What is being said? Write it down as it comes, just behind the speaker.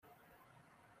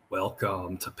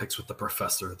Welcome to Picks with the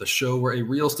Professor, the show where a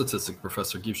real statistic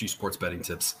professor gives you sports betting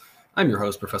tips. I'm your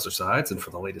host, Professor Sides, and for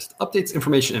the latest updates,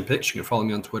 information, and picks, you can follow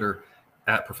me on Twitter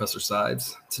at Professor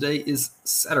Sides. Today is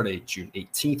Saturday, June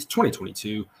 18th,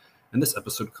 2022, and this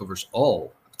episode covers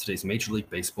all of today's Major League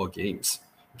Baseball games.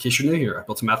 In case you're new here, I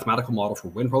built a mathematical model for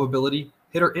win probability,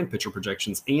 hitter and pitcher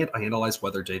projections, and I analyze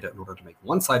weather data in order to make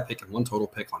one side pick and one total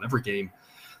pick on every game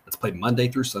that's played Monday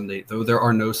through Sunday, though there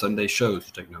are no Sunday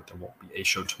shows. Take note, there won't be a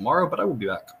show tomorrow, but I will be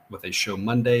back with a show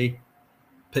Monday.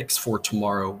 Picks for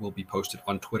tomorrow will be posted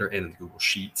on Twitter and in the Google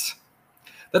Sheets.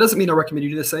 That doesn't mean I recommend you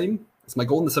do the same. It's my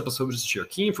goal in this episode is to share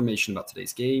key information about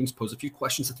today's games, pose a few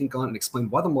questions to think on, and explain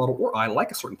why the model or I like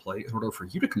a certain play in order for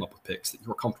you to come up with picks that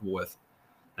you are comfortable with.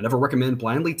 I never recommend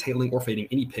blindly tailing or fading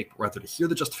any pick, but rather to hear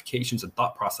the justifications and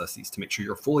thought processes to make sure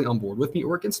you're fully on board with me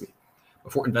or against me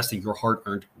before investing your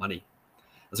hard-earned money.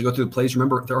 As I go through the plays,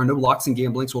 remember, there are no locks in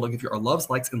gambling, so I'll give you our loves,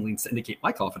 likes, and leans to indicate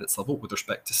my confidence level with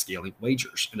respect to scaling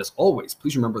wagers. And as always,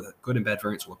 please remember that good and bad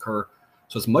variance will occur.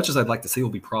 So as much as I'd like to say we'll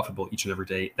be profitable each and every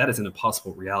day, that is an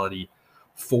impossible reality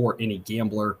for any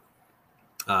gambler.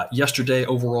 Yesterday,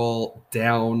 overall,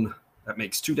 down. That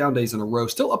makes 2 down days in a row.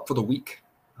 Still up for the week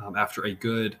after a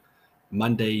good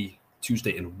Monday,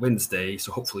 Tuesday, and Wednesday.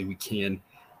 So hopefully we can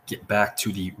get back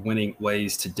to the winning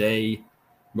ways today.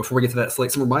 Before we get to that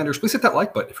slate, some reminders. Please hit that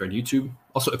like button if you're on YouTube.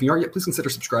 Also, if you aren't yet, please consider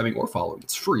subscribing or following.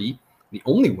 It's free. The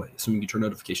only way, assuming you turn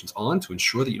notifications on to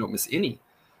ensure that you don't miss any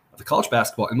of the college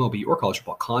basketball, MLB, or college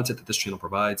football content that this channel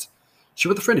provides. Share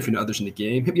with a friend if you know others in the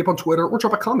game. Hit me up on Twitter or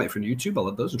drop a comment if you're on YouTube. I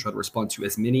love those and try to respond to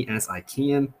as many as I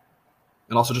can.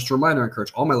 And also, just a reminder, I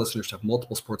encourage all my listeners to have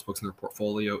multiple sports books in their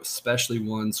portfolio, especially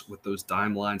ones with those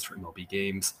dime lines for MLB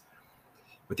games.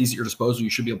 With these at your disposal, you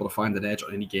should be able to find an edge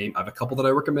on any game. I have a couple that I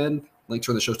recommend. Links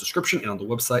are in the show's description and on the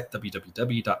website,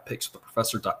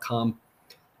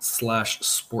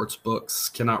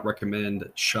 www.pickswiththeprofessor.com/sportsbooks. Cannot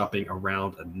recommend shopping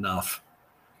around enough.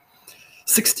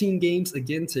 16 games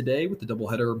again today with the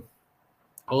doubleheader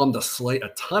on the slate.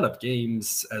 A ton of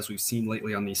games, as we've seen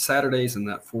lately on these Saturdays in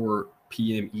that 4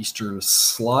 p.m. Eastern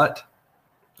slot.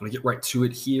 I'm going to get right to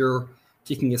it here.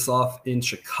 Kicking us off in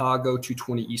Chicago,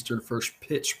 2:20 Eastern, first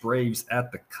pitch, Braves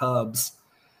at the Cubs.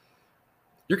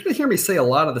 You're going to hear me say a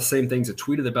lot of the same things. I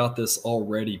tweeted about this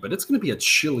already, but it's going to be a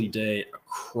chilly day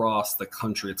across the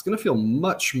country. It's going to feel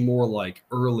much more like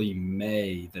early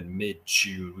May than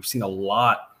mid-June. We've seen a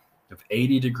lot of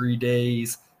 80-degree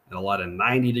days and a lot of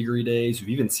 90-degree days.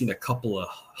 We've even seen a couple of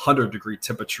 100-degree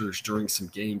temperatures during some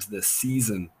games this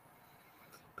season.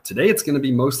 But today it's going to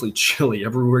be mostly chilly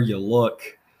everywhere you look.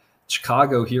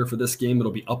 Chicago here for this game,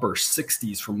 it'll be upper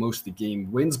 60s for most of the game.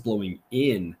 Winds blowing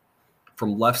in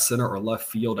from left center or left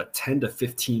field at 10 to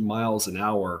 15 miles an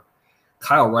hour.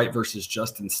 Kyle Wright versus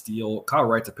Justin Steele. Kyle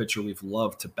Wright's a pitcher we've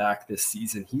loved to back this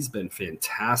season. He's been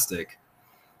fantastic.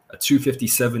 A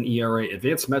 2.57 ERA.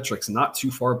 Advanced metrics not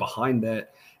too far behind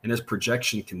that, and his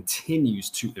projection continues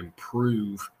to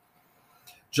improve.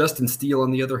 Justin Steele,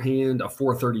 on the other hand, a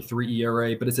 4.33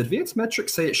 ERA, but his advanced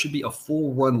metrics say it should be a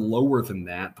full run lower than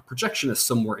that. The projection is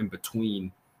somewhere in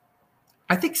between.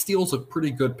 I think Steele's a pretty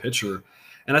good pitcher,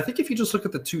 and I think if you just look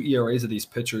at the 2 ERAs of these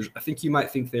pitchers, I think you might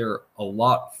think they're a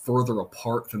lot further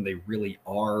apart than they really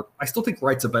are. I still think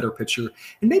Wright's a better pitcher,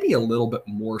 and maybe a little bit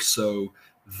more so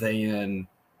than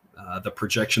the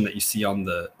projection that you see on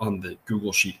the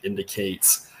Google sheet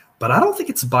indicates, but I don't think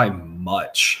it's by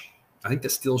much. I think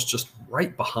that Steele's just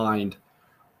right behind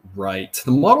Wright. The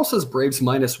model says Braves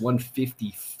minus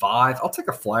 155. I'll take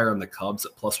a flyer on the Cubs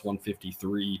at plus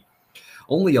 153.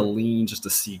 Only a lean, just a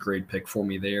C-grade pick for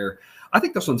me there. I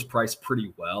think this one's priced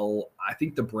pretty well. I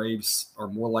think the Braves are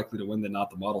more likely to win than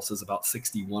not. The model says about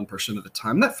 61% of the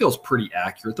time. That feels pretty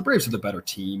accurate. The Braves are the better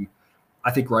team. I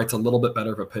think Wright's a little bit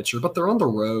better of a pitcher, but they're on the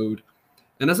road.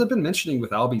 And as I've been mentioning with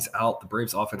Albies out, the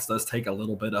Braves offense does take a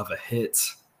little bit of a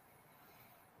hit.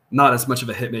 Not as much of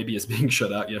a hit maybe as being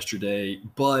shut out yesterday,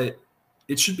 but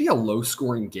it should be a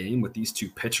low-scoring game with these two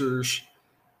pitchers.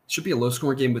 It should be a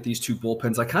low-scoring game with these two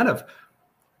bullpens. I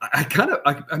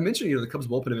mentioned, the Cubs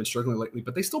bullpen have been struggling lately,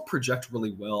 but they still project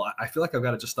really well. I feel like I've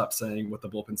got to just stop saying what the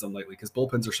bullpen's done lately because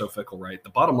bullpens are so fickle, right? The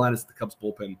bottom line is the Cubs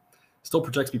bullpen still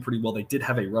projects me pretty well. They did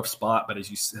have a rough spot, but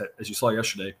as you saw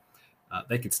yesterday,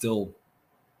 they could still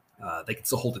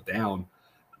hold it down.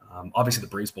 Obviously, the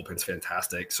Braves bullpen's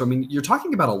fantastic. So, I mean, you're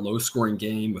talking about a low-scoring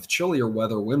game with chillier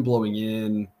weather, wind blowing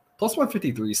in. Plus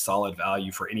 153 is solid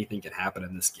value for anything can happen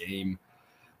in this game.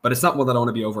 But it's not one that I want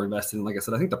to be over-invested in. Like I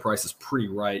said, I think the price is pretty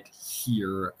right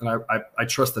here. And I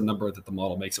trust the number that the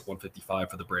model makes at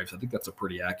 155 for the Braves. I think that's a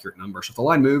pretty accurate number. So if the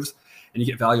line moves and you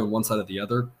get value on one side or the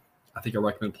other, I think I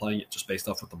recommend playing it just based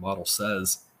off what the model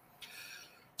says.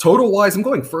 Total wise, I'm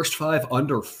going first 5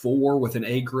 under 4 with an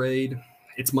A grade.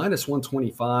 It's minus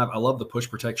 125. I love the push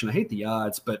protection. I hate the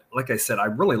odds, but like I said, I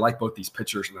really like both these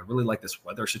pitchers, and I really like this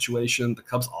weather situation. The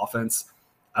Cubs offense,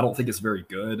 I don't think is very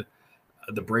good.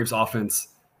 The Braves offense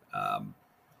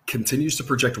continues to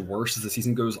project worse as the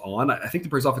season goes on. I think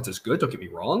the Braves offense is good, don't get me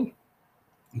wrong,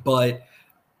 but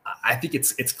I think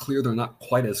it's clear they're not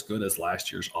quite as good as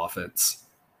last year's offense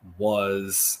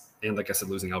was. And like I said,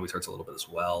 losing Albies hurts a little bit as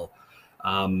well.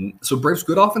 So Braves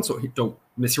good offense, so don't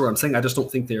mishear what I'm saying. I just don't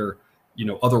think they're,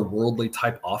 otherworldly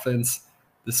type offense.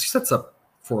 This sets up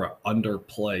for an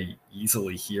underplay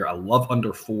easily here. I love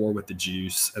under 4 with the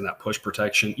juice and that push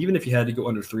protection. Even if you had to go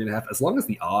under 3.5, as long as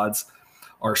the odds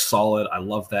are solid, I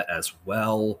love that as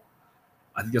well.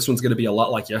 I think this one's going to be a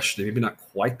lot like yesterday. Maybe not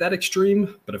quite that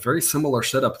extreme, but a very similar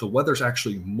setup. The weather's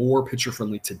actually more pitcher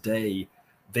friendly today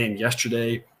than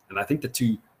yesterday, and I think the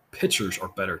two pitchers are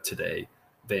better today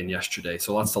than yesterday.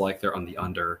 So lots to like there on the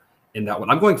under in that one.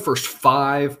 I'm going first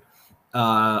 5.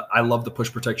 I love the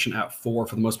push protection at 4.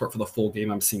 For the most part, for the full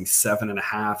game, I'm seeing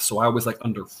 7.5. So I always like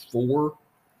under 4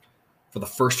 for the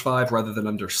first 5 rather than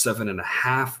under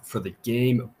 7.5 for the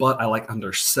game. But I like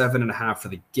under 7.5 for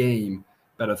the game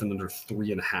better than under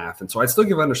 3.5. And so I'd still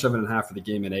give under 7.5 for the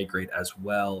game in A grade as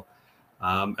well.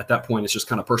 At that point, it's just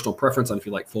kind of personal preference on if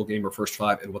you like full game or first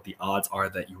 5 and what the odds are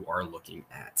that you are looking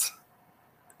at.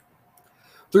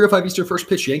 3:05 Eastern, first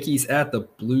pitch, Yankees at the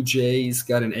Blue Jays.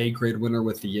 Got an A grade winner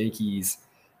with the Yankees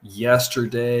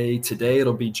yesterday. Today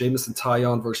it'll be Jameson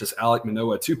Taillon versus Alek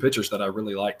Manoah, two pitchers that I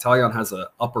really like. Taillon has an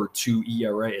upper 2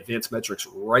 ERA, advanced metrics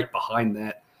right behind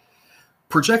that.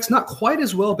 Projects not quite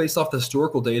as well based off the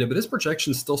historical data, but his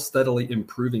projection is still steadily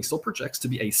improving. Still projects to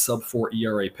be a sub-4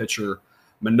 ERA pitcher.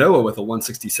 Manoah with a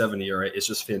 1.67 ERA is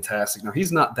just fantastic. Now,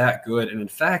 he's not that good, and in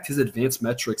fact, his advanced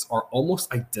metrics are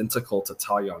almost identical to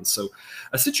Taillon. So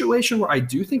a situation where I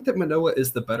do think that Manoah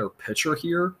is the better pitcher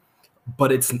here,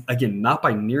 but it's, again, not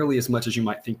by nearly as much as you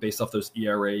might think based off those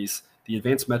ERAs. The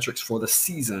advanced metrics for the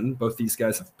season, both these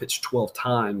guys have pitched 12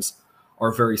 times,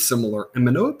 are very similar. And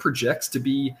Manoah projects to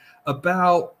be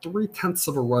about 0.3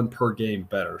 of a run per game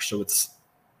better. So it's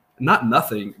not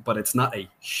nothing, but it's not a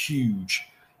huge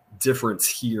difference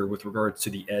here with regards to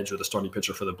the edge of the starting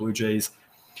pitcher for the Blue Jays.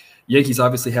 Yankees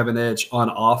obviously have an edge on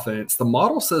offense. The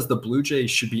model says the Blue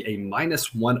Jays should be a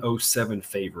minus 107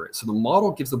 favorite. So the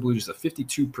model gives the Blue Jays a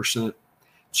 52%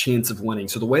 chance of winning.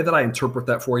 So the way that I interpret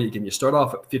that for you, again, you start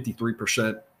off at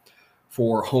 53%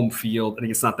 for home field. I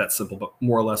think it's not that simple, but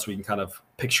more or less we can kind of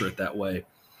picture it that way.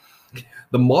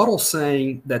 The model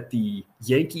saying that the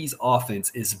Yankees offense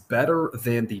is better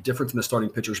than the difference in the starting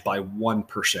pitchers by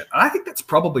 1%. I think that's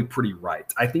probably pretty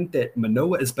right. I think that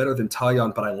Manoah is better than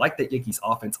Taillon, but I like that Yankees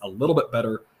offense a little bit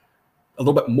better, a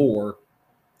little bit more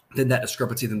than that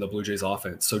discrepancy than the Blue Jays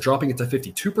offense. So dropping it to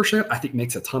 52%, I think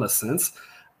makes a ton of sense.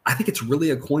 I think it's really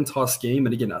a coin toss game.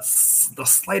 And again, the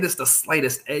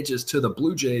slightest edges to the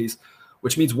Blue Jays,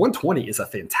 which means 120 is a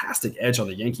fantastic edge on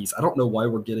the Yankees. I don't know why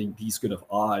we're getting these good of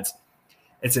odds.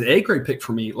 It's an A grade pick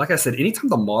for me. Like I said, anytime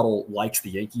the model likes the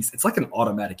Yankees, it's like an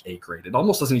automatic A grade. It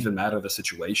almost doesn't even matter the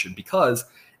situation because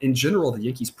in general, the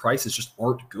Yankees prices just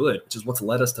aren't good, which is what's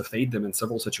led us to fade them in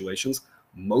several situations,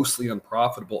 mostly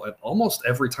unprofitable. And almost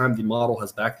every time the model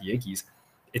has backed the Yankees,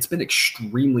 it's been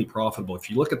extremely profitable. If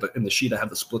you look at in the sheet, I have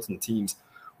the splits in the teams.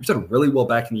 We've done really well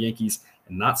backing the Yankees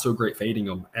and not so great fading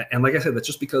them. And like I said, that's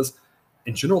just because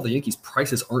in general, the Yankees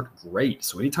prices aren't great.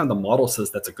 So anytime the model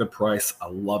says that's a good price, I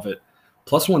love it.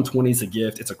 Plus 120 is a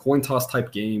gift. It's a coin toss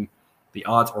type game. The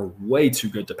odds are way too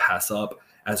good to pass up.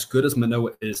 As good as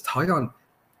Manoah is, Taillon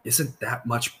isn't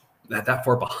that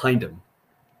far behind him.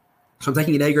 So I'm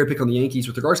taking an A grade pick on the Yankees.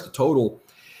 With regards to total,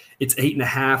 it's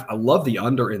 8.5. I love the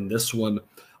under in this one.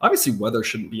 Obviously, weather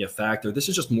shouldn't be a factor. This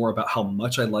is just more about how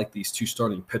much I like these two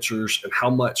starting pitchers and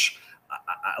how much,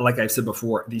 like I've said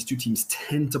before, these two teams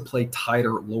tend to play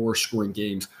tighter, lower scoring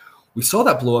games. We saw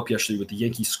that blow up yesterday with the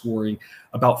Yankees scoring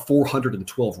about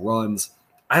 412 runs.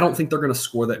 I don't think they're going to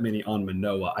score that many on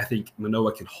Manoah. I think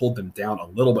Manoah can hold them down a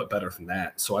little bit better than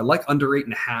that. So I like under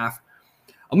 8.5.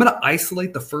 I'm going to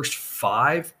isolate the first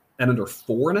 5 at under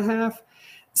 4.5,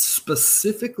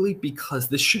 specifically because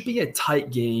this should be a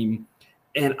tight game.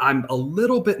 And I'm a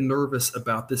little bit nervous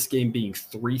about this game being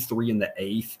 3-3 in the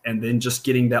 8th and then just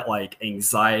getting that like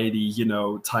anxiety,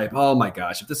 type, oh my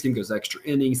gosh, if this game goes extra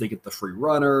innings, they get the free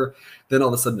runner. Then all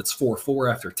of a sudden it's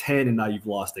 4-4 after 10 and now you've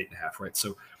lost 8.5, right?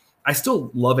 So I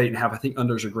still love 8.5. I think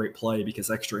under is a great play because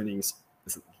extra innings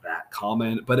isn't that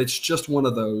common, but it's just one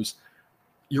of those,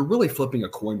 you're really flipping a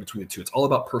coin between the two. It's all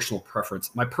about personal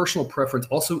preference. My personal preference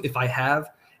also, if I have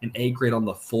an A grade on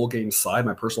the full game side,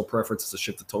 my personal preference is to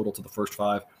shift the total to the first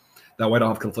 5. That way I don't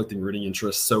have conflicting rooting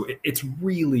interests. So it's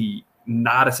really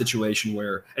not a situation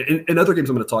where in other games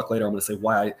I'm going to talk later, I'm going to say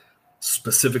why I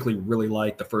specifically really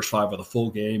like the first 5 of the full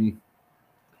game.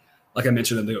 Like I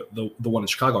mentioned in the one in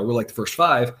Chicago, I really like the first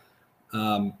 5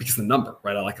 because the number,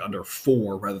 right? I like under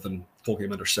 4 rather than full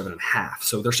game under 7.5.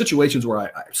 So there's situations where I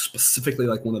specifically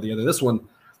like one or the other. This one,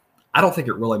 I don't think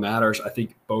it really matters. I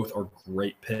think both are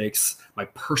great picks. My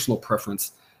personal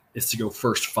preference is to go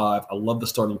first 5. I love the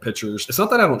starting pitchers. It's not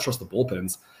that I don't trust the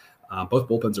bullpens. Both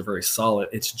bullpens are very solid.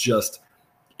 It's just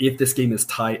if this game is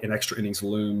tight and extra innings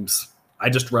looms, I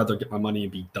just rather get my money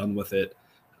and be done with it.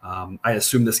 I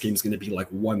assume this game is going to be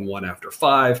like 1-1 after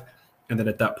 5. And then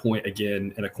at that point,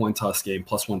 again, in a coin toss game,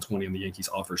 plus 120 on the Yankees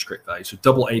offers great value. So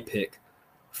double A pick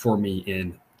for me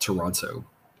in Toronto.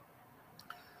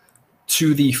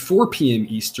 To the 4 p.m.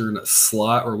 Eastern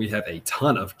slot, where we have a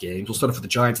ton of games. We'll start off with the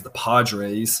Giants and the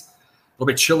Padres. A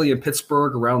little bit chilly in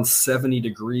Pittsburgh, around 70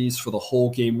 degrees for the whole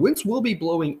game. Winds will be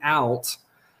blowing out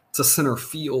to center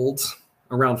field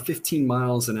around 15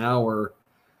 miles an hour.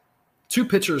 2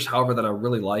 pitchers, however, that I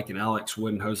really like in Alex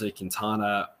Wood and Jose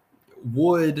Quintana.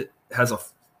 Wood has a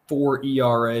 4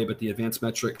 ERA, but the advanced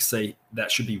metrics say that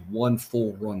should be 1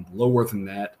 full run lower than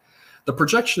that. The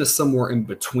projection is somewhere in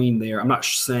between there. I'm not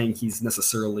saying he's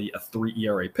necessarily a 3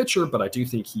 ERA pitcher, but I do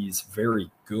think he's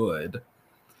very good.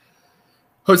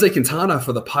 Jose Quintana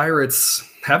for the Pirates,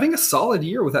 having a solid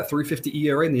year with that 3.50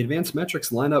 ERA, and the advanced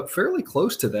metrics line up fairly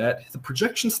close to that. The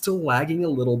projection's still lagging a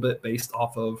little bit based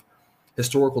off of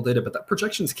historical data, but that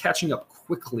projection is catching up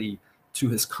quickly to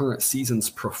his current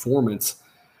season's performance.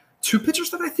 2 pitchers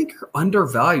that I think are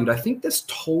undervalued. I think this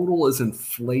total is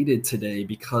inflated today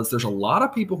because there's a lot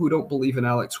of people who don't believe in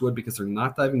Alex Wood because they're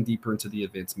not diving deeper into the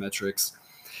advanced metrics.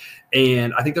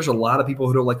 And I think there's a lot of people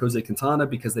who don't like Jose Quintana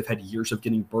because they've had years of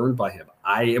getting burned by him.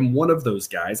 I am one of those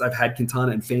guys. I've had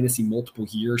Quintana in fantasy multiple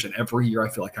years, and every year I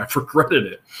feel like I've regretted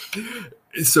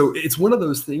it. So it's one of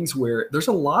those things where there's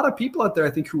a lot of people out there,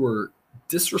 I think, who are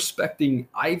disrespecting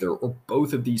either or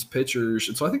both of these pitchers.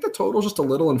 And so I think the total is just a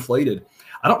little inflated.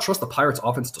 I don't trust the Pirates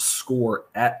offense to score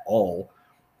at all.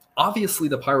 Obviously,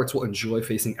 the Pirates will enjoy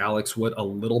facing Alex Wood a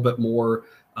little bit more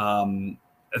than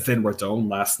Rodon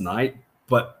last night,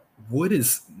 but Wood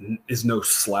is no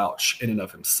slouch in and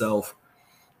of himself.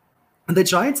 And the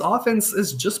Giants offense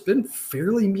has just been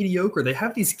fairly mediocre. They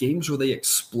have these games where they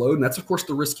explode, and that's, of course,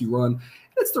 the risk you run.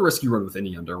 It's the risk you run with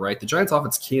any under, right? The Giants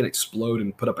offense can explode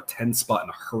and put up a 10 spot in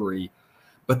a hurry,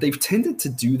 but they've tended to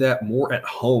do that more at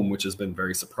home, which has been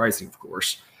very surprising, of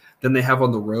course, than they have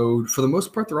on the road. For the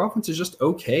most part, their offense is just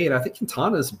okay, and I think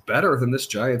Quintana is better than this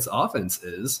Giants offense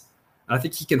is, and I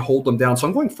think he can hold them down. So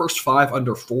I'm going first 5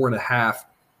 under 4.5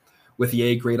 with the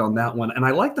A grade on that one, and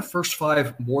I like the first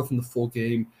 5 more than the full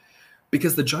game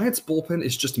because the Giants bullpen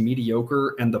is just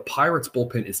mediocre and the Pirates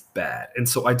bullpen is bad. And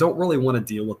so I don't really want to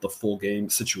deal with the full game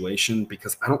situation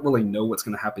because I don't really know what's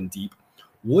going to happen deep.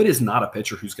 Wood is not a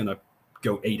pitcher who's going to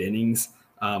go 8 innings,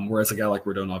 whereas a guy like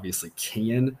Rodon obviously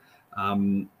can.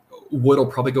 Wood will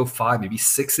probably go 5, maybe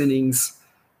 6 innings.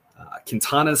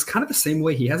 Quintana's kind of the same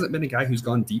way. He hasn't been a guy who's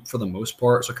gone deep for the most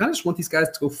part. So I kind of just want these guys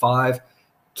to go 5,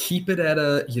 keep it at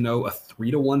a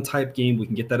 3-1 type game. We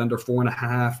can get that under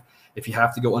 4.5. If you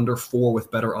have to go under 4 with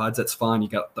better odds, that's fine. You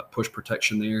got the push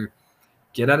protection there.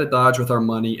 Get out of Dodge with our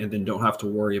money and then don't have to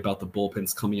worry about the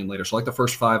bullpens coming in later. So I like the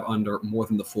first 5 under more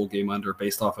than the full game under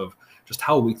based off of just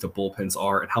how weak the bullpens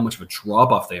are and how much of a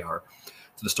drop-off they are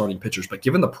to the starting pitchers. But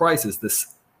given the prices,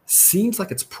 this seems like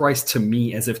it's priced to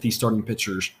me as if these starting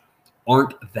pitchers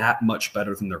aren't that much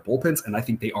better than their bullpens, and I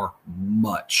think they are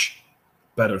much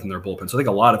better than their bullpens. So I think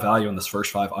a lot of value on this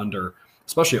first 5 under,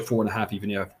 especially at 4.5,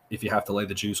 even if you have to lay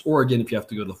the juice. Or again, if you have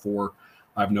to go to the 4,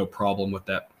 I have no problem with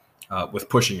that. With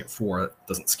pushing it 4, it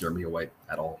doesn't scare me away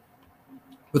at all.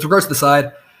 With regards to the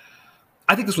side,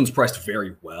 I think this one's priced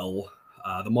very well.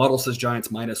 The model says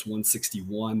Giants minus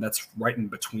 161. That's right in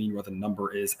between where the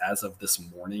number is as of this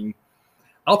morning.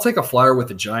 I'll take a flyer with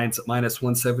the Giants at minus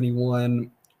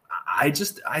 171. I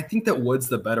think that Wood's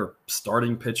the better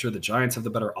starting pitcher. The Giants have the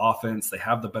better offense. They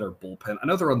have the better bullpen. I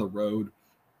know they're on the road.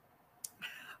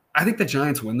 I think the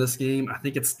Giants win this game. I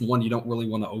think it's one you don't really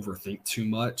want to overthink too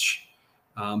much.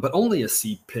 But only a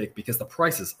C pick because the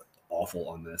price is awful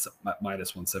on this at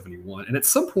minus 171. And at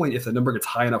some point, if the number gets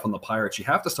high enough on the Pirates, you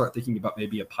have to start thinking about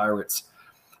maybe a Pirates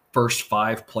first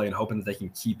 5 play and hoping that they can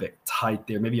keep it tight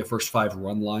there. Maybe a first 5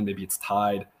 run line. Maybe it's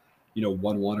tied,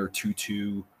 1-1 or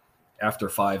 2-2 after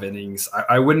 5 innings.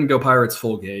 I wouldn't go Pirates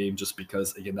full game just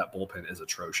because, again, that bullpen is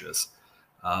atrocious.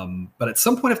 But at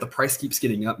some point, if the price keeps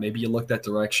getting up, maybe you look that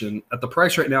direction. At the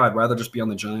price right now, I'd rather just be on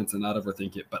the Giants and not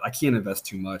overthink it. But I can't invest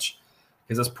too much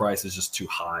because this price is just too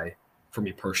high for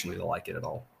me personally to like it at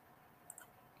all.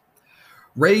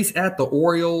 Rays at the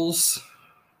Orioles.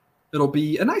 It'll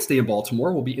be a nice day in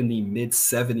Baltimore. We'll be in the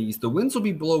mid-70s. The winds will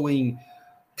be blowing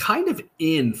kind of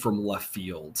in from left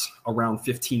field, around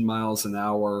 15 miles an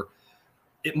hour.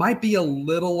 It might be a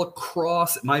little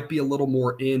across. It might be a little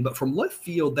more in. But from left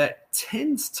field, that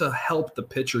tends to help the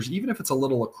pitchers, even if it's a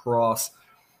little across.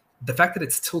 The fact that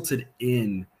it's tilted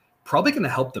in, probably going to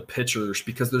help the pitchers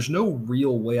because there's no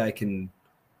real way I can –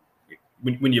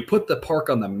 when you put the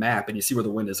park on the map and you see where the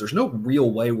wind is, there's no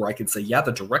real way where I can say, yeah,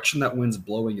 the direction that wind's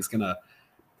blowing is going to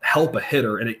help a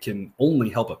hitter, and it can only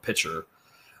help a pitcher.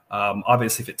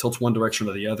 Obviously, if it tilts one direction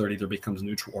or the other, it either becomes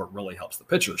neutral or it really helps the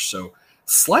pitchers. So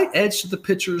slight edge to the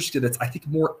pitchers. It's, I think,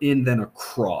 more in than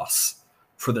across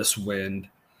for this wind.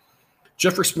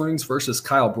 Jeffrey Springs versus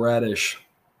Kyle Bradish.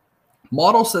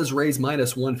 Model says Rays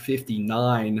minus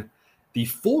 159. The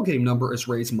full game number is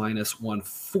Rays minus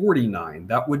 149.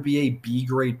 That would be a B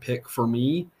grade pick for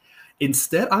me.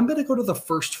 Instead, I'm going to go to the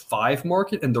first 5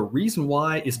 market. And the reason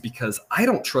why is because I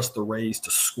don't trust the Rays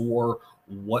to score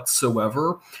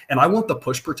whatsoever. And I want the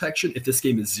push protection if this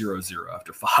game is 0-0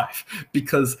 after 5,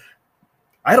 because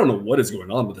I don't know what is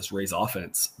going on with this Rays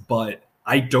offense, but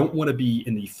I don't want to be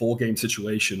in the full game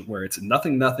situation where it's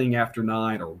 0-0 after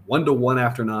 9 or 1-1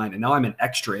 after 9. And now I'm in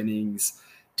extra innings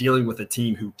dealing with a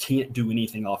team who can't do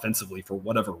anything offensively for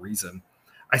whatever reason.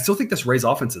 I still think this Rays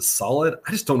offense is solid.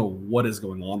 I just don't know what is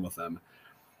going on with them.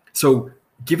 So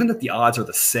given that the odds are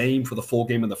the same for the full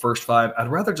game in the first 5, I'd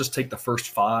rather just take the first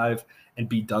 5 and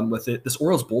be done with it. This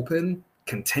Orioles bullpen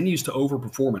continues to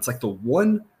overperform. It's like the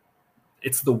one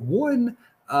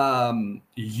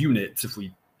unit, if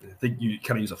we think you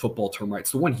kind of use a football term, right?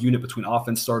 It's the one unit between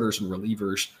offense starters and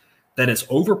relievers that has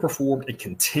overperformed and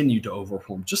continued to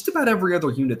overperform. Just about every other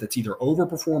unit that's either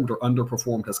overperformed or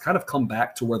underperformed has kind of come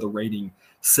back to where the rating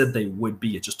said they would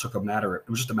be. It was just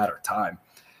a matter of time.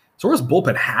 So Orioles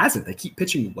bullpen hasn't. They keep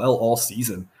pitching well all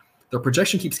season. Their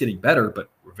projection keeps getting better, but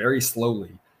very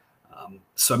slowly.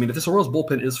 So, I mean, if this Orioles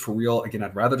bullpen is for real, again,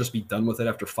 I'd rather just be done with it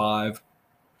after 5.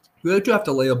 We do have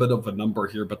to lay a bit of a number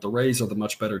here, but the Rays are the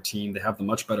much better team. They have the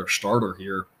much better starter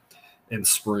here in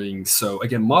spring. So,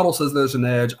 again, model says there's an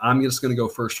edge. I'm just going to go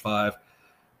first 5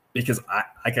 because,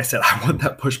 like I said, I want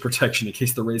that push protection in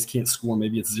case the Rays can't score.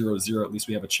 Maybe it's 0-0. At least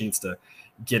we have a chance to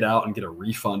get out and get a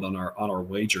refund on our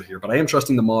wager here. But I am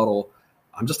trusting the model.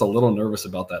 I'm just a little nervous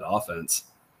about that offense.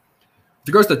 With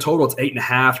regards to the total, it's 8.5.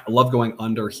 I love going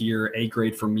under here. A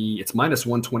grade for me. It's minus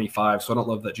 125, so I don't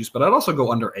love that juice. But I'd also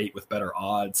go under 8 with better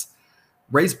odds.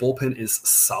 Rays bullpen is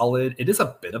solid. It is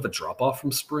a bit of a drop-off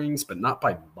from Springs, but not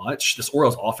by much. This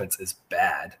Orioles offense is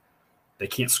bad. They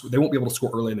won't be able to score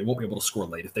early, and they won't be able to score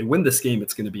late. If they win this game,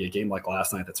 it's going to be a game like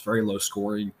last night that's very low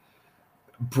scoring.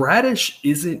 Bradish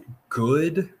isn't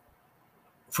good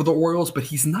for the Orioles, but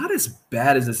he's not as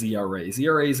bad as his ERA. His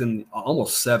ERA is in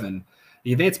almost 7.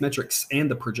 The advanced metrics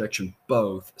and the projection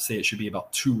both say it should be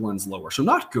about 2 runs lower. So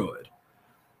not good,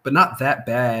 but not that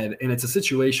bad. And it's a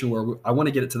situation where I want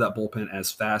to get it to that bullpen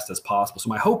as fast as possible. So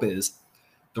my hope is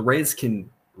the Rays can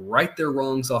right their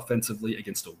wrongs offensively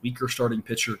against a weaker starting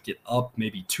pitcher, get up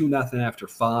maybe 2-0 after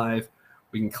 5.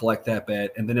 We can collect that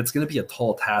bet. And then it's going to be a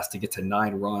tall task to get to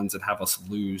 9 runs and have us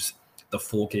lose the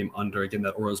full game under. Again,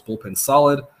 that Orioles bullpen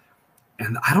solid.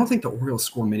 And I don't think the Orioles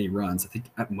score many runs. I think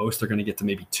at most they're going to get to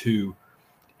maybe 2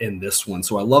 in this one.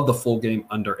 So I love the full game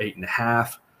under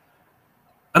 8.5.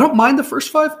 I don't mind the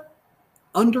first 5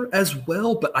 under as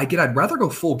well, but I'd rather go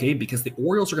full game because the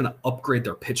Orioles are going to upgrade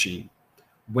their pitching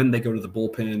when they go to the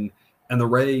bullpen, and the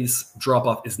Rays drop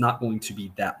off is not going to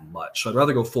be that much. So I'd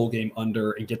rather go full game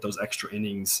under and get those extra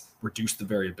innings, reduce the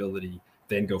variability,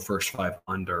 than go first 5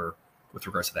 under with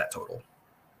regards to that total.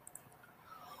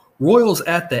 Royals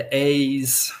at the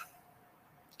A's.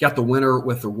 Got the winner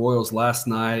with the Royals last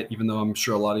night, even though I'm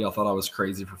sure a lot of y'all thought I was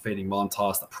crazy for fading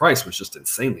Montas. The price was just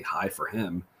insanely high for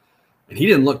him, and he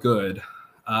didn't look good.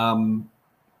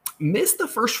 Missed the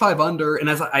first 5 under, and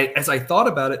as I thought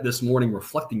about it this morning,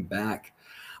 reflecting back,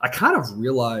 I kind of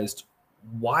realized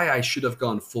why I should have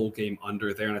gone full game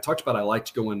under there. And I talked about I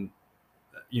liked going,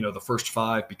 the first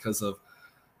 5 because of,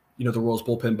 the Royals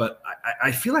bullpen, but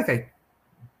I feel like I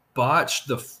botched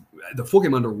the full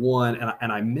game under 1,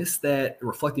 and I missed that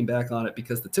reflecting back on it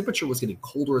because the temperature was getting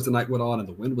colder as the night went on and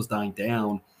the wind was dying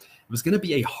down. It was going to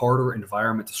be a harder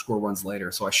environment to score runs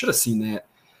later. So I should have seen that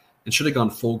and should have gone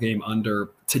full game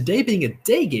under. Today being a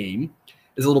day game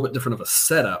is a little bit different of a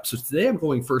setup. So today I'm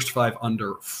going first 5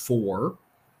 under 4.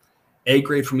 A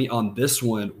grade for me on this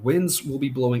one. Winds will be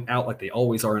blowing out like they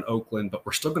always are in Oakland, but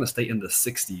we're still going to stay in the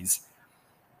 60s.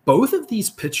 Both of these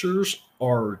pitchers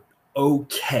are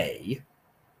okay.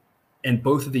 And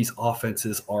both of these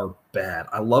offenses are bad.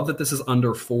 I love that this is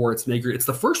under 4. It's an A grade. It's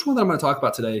the first one that I'm going to talk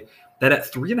about today that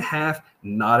at 3.5,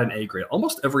 not an A grade.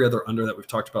 Almost every other under that we've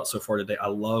talked about so far today, I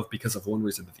love because of one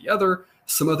reason or the other.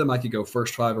 Some of them I could go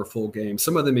first 5 or full game.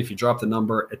 Some of them, if you drop the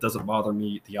number, it doesn't bother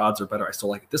me. The odds are better. I still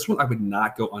like it. This one, I would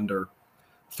not go under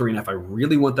 3.5. I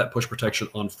really want that push protection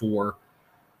on 4.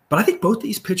 But I think both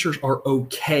these pitchers are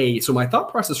okay. So my thought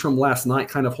process from last night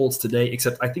kind of holds today,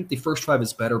 except I think the first 5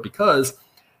 is better because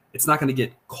it's not going to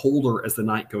get colder as the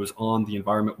night goes on. The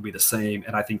environment will be the same.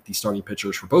 And I think the starting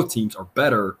pitchers for both teams are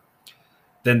better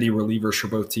than the relievers for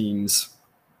both teams.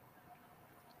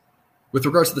 With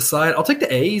regards to the side, I'll take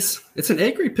the A's. It's an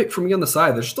A grade pick for me on the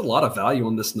side. There's just a lot of value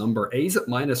on this number. A's at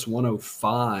minus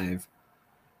 105.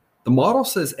 The model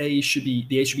says the A should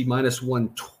be minus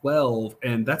 112,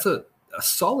 and that's a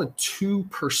solid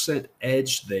 2%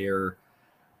 edge there.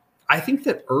 I think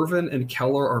that Irvin and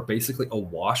Keller are basically a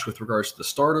wash with regards to the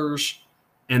starters.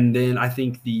 And then I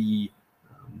think the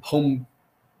home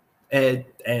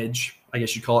edge, I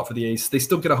guess you'd call it for the A's, they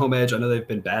still get a home edge. I know they've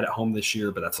been bad at home this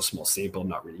year, but that's a small sample. I'm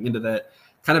not reading into that.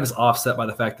 Kind of is offset by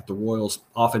the fact that the Royals'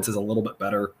 offense is a little bit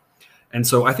better. And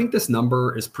so I think this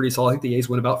number is pretty solid. I think the A's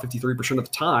win about 53% of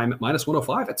the time. At minus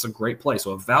 105, it's a great play.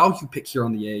 So a value pick here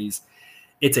on the A's.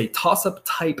 It's a toss-up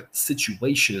type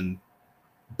situation,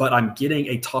 but I'm getting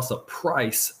a toss-up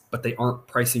price, but they aren't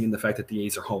pricing in the fact that the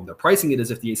A's are home. They're pricing it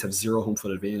as if the A's have 0 home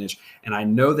field advantage, and I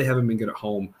know they haven't been good at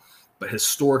home, but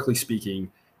historically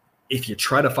speaking, if you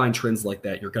try to find trends like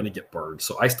that, you're going to get burned.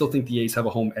 So I still think the A's have a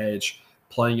home edge,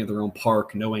 playing in their own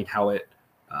park, knowing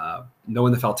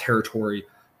the foul territory,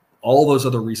 all those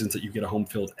other reasons that you get a home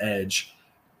field edge,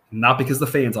 not because the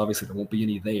fans, obviously there won't be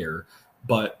any there,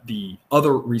 but the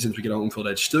other reasons we get a home field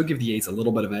edge still give the A's a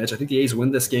little bit of an edge. I think the A's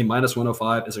win this game. Minus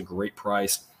 105 is a great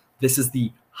price. This is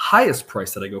the highest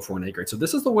price that I go for an A grade. So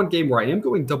this is the one game where I am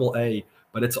going double A,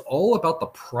 but it's all about the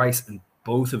price in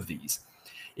both of these.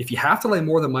 If you have to lay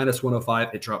more than minus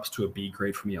 105, it drops to a B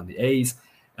grade for me on the A's.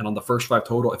 And on the first 5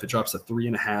 total, if it drops to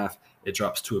 3.5, it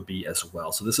drops to a B as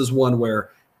well. So this is one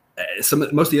where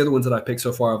most of the other ones that I picked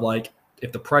so far,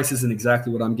 if the price isn't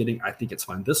exactly what I'm getting, I think it's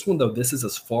fine. This one, though, this is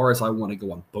as far as I want to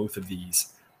go on both of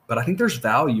these. But I think there's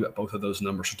value at both of those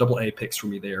numbers. So double A picks for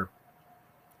me there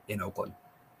in Oakland.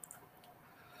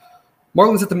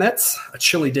 Marlins at the Mets, a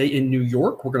chilly day in New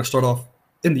York. We're going to start off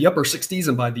in the upper 60s,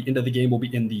 and by the end of the game, we'll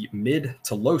be in the mid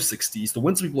to low 60s. The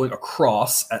winds will be blowing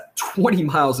across at 20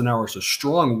 miles an hour, so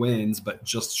strong winds, but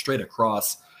just straight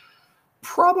across.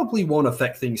 Probably won't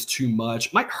affect things too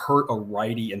much. Might hurt a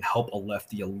righty and help a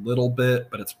lefty a little bit,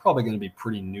 but it's probably going to be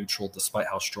pretty neutral despite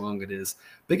how strong it is.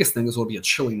 Biggest thing is it'll be a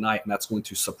chilly night, and that's going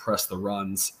to suppress the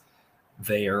runs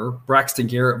there. Braxton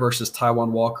Garrett versus Taijuan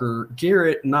Walker.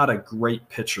 Garrett, not a great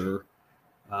pitcher.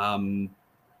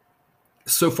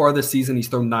 So far this season, he's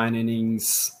thrown 9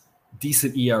 innings,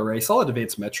 decent ERA, solid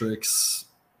advanced metrics.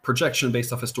 Projection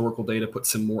based off historical data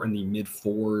puts him more in the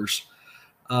mid-4s.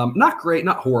 Not great,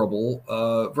 not horrible,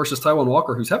 versus Taijuan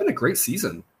Walker, who's having a great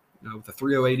season with a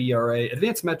 3.08 ERA.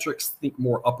 Advanced metrics, think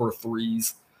more upper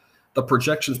 3s. The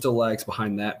projection still lags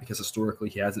behind that because historically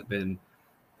he hasn't been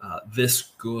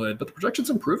this good, but the projection's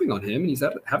improving on him, and he's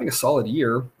having a solid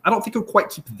year. I don't think he'll quite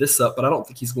keep this up, but I don't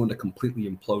think he's going to completely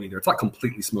implode either. It's not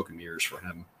completely smoke and mirrors for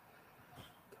him.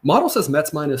 Model says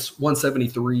Mets minus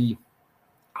 173.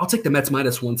 I'll take the Mets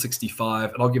minus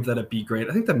 165, and I'll give that a B grade.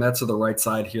 I think the Mets are the right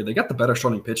side here. They got the better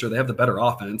starting pitcher. They have the better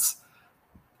offense.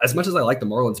 As much as I like the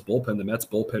Marlins bullpen, the Mets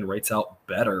bullpen rates out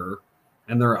better,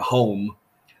 and they're at home.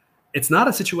 It's not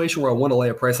a situation where I want to lay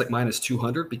a price like minus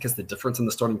 200 because the difference in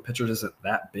the starting pitchers isn't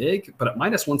that big. But at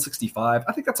minus 165,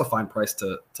 I think that's a fine price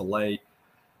to lay.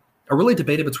 I really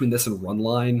debated between this and run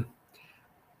line.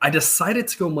 I decided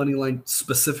to go money line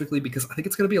specifically because I think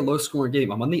it's going to be a low-scoring game.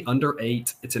 I'm on the under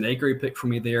 8. It's an A-grade pick for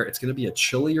me there. It's going to be a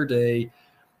chillier day.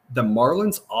 The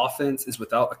Marlins' offense is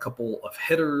without a couple of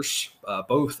hitters.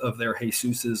 Both of their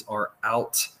Jesuses are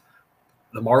out.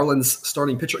 The Marlins'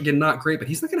 starting pitcher, again, not great, but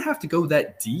he's not going to have to go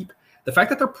that deep. The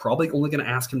fact that they're probably only going to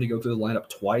ask him to go through the lineup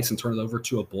twice and turn it over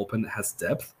to a bullpen that has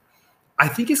depth, I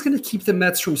think is going to keep the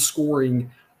Mets from scoring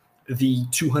the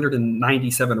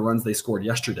 297 runs they scored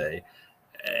yesterday.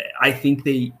 I think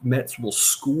the Mets will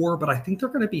score, but I think they're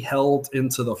going to be held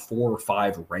into the 4 or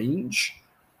 5 range.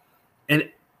 And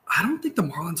I don't think the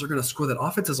Marlins are going to score. That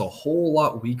offense is a whole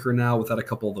lot weaker now without a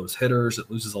couple of those hitters. It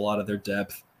loses a lot of their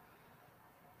depth.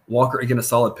 Walker, again, a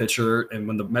solid pitcher. And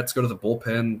when the Mets go to the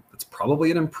bullpen, it's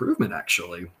probably an improvement,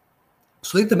 actually.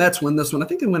 So I think the Mets win this one. I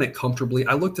think they win it comfortably.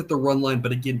 I looked at the run line,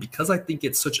 but again, because I think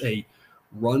it's such a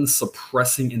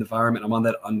run-suppressing environment, I'm on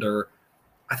that under.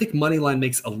 I think money line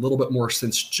makes a little bit more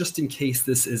sense just in case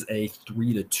this is a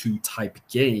 3-2 type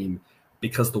game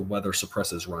because the weather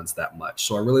suppresses runs that much.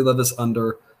 So I really love this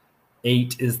under.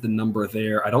 8 is the number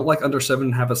there. I don't like under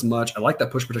 7.5 as much. I like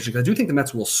that push protection because I do think the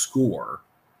Mets will score.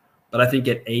 But I think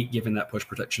at 8, given that push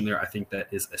protection there, I think that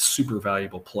is a super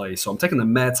valuable play. So I'm taking the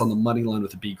Mets on the money line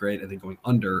with a B grade and then going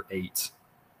under 8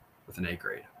 with an A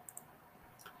grade.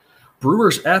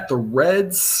 Brewers at the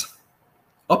Reds.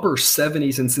 Upper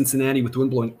 70s in Cincinnati with the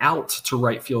wind blowing out to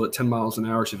right field at 10 miles an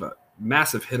hour. So you have a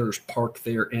massive hitters park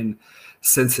there in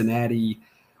Cincinnati.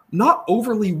 Not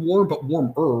overly warm, but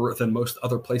warmer than most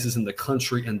other places in the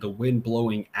country, and the wind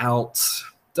blowing out.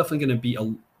 Definitely going to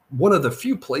be one of the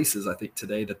few places, I think,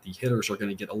 today that the hitters are going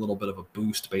to get a little bit of a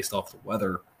boost based off the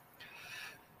weather.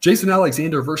 Jason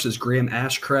Alexander versus Graham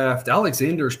Ashcraft.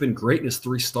 Alexander's been great in his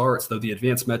 3 starts, though the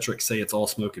advanced metrics say it's all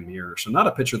smoke and mirrors. So not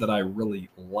a pitcher that I really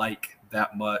like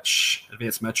that much.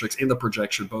 Advanced metrics and the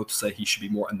projection both say he should be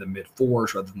more in the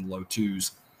mid-4s rather than the low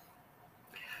 2s.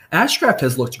 Ashcraft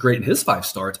has looked great in his 5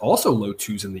 starts, also low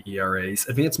 2s in the ERAs.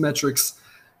 Advanced metrics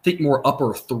think more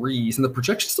upper 3s, and the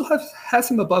projection still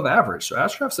has him above average. So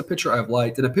Ashcraft's a pitcher I've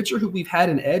liked, and a pitcher who we've had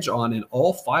an edge on in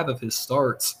all 5 of his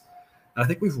starts. And I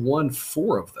think we've won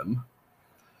 4 of them.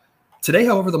 Today,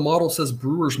 however, the model says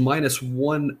Brewers minus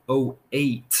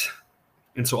 108.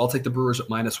 And so I'll take the Brewers at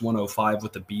minus 105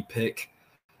 with the B pick.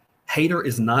 Hader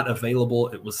is not available.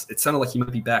 It sounded like he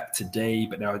might be back today,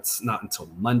 but now it's not until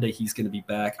Monday he's going to be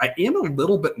back. I am a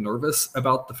little bit nervous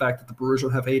about the fact that the Brewers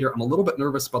don't have Hader. I'm a little bit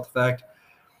nervous about the fact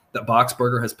that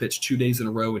Boxberger has pitched 2 days in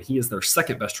a row, and he is their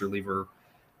second best reliever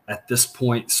at this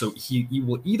point. So he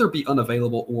will either be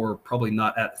unavailable or probably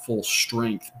not at full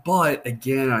strength. But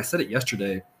again, I said it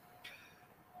yesterday,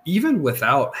 even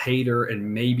without Hader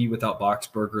and maybe without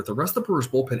Boxberger, the rest of the Brewers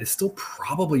bullpen is still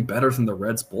probably better than the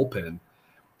Reds bullpen,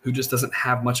 who just doesn't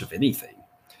have much of anything.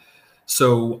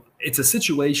 So it's a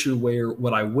situation where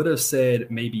what I would have said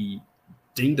maybe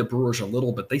dinged the Brewers a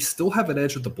little, but they still have an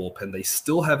edge with the bullpen. They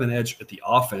still have an edge at the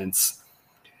offense.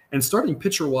 And starting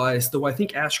pitcher-wise, though I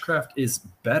think Ashcraft is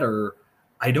better,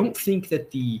 I don't think that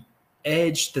the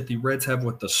edge that the Reds have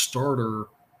with the starter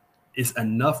is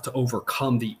enough to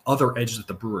overcome the other edges that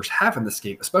the Brewers have in this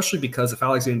game, especially because if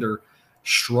Alexander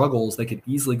struggles, they could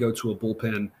easily go to a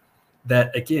bullpen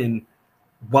that, again,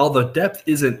 while the depth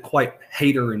isn't quite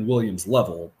Hader and Williams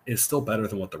level, is still better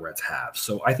than what the Reds have.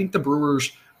 So I think the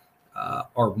Brewers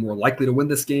are more likely to win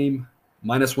this game.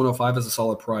 Minus 105 is a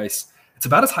solid price. It's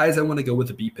about as high as I want to go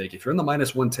with a B pick. If you're in the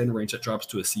minus 110 range, that drops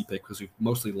to a C pick because we've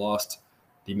mostly lost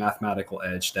the mathematical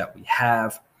edge that we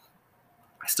have.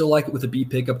 I still like it with a B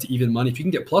pick up to even money. If you can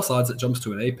get plus odds, it jumps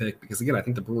to an A pick because, again, I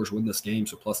think the Brewers win this game,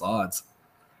 so plus odds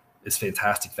is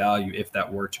fantastic value if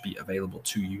that were to be available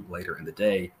to you later in the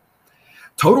day.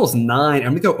 Total's 9. I'm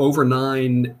going to go over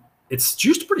 9. It's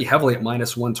juiced pretty heavily at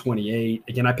minus 128.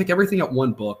 Again, I pick everything at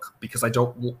one book because I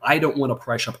don't want to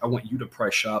price shop. I want you to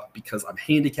price shop because I'm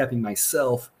handicapping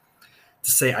myself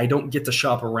to say I don't get to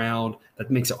shop around. That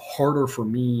makes it harder for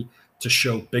me to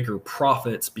show bigger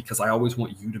profits because I always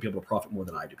want you to be able to profit more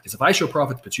than I do. Because if I show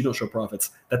profits but you don't show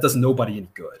profits, that does nobody any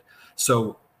good.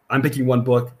 So I'm picking one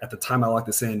book. At the time I locked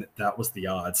this in, that was the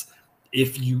odds.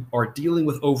 If you are dealing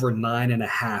with over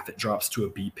 9.5, it drops to a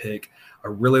B pick. I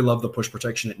really love the push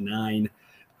protection at 9.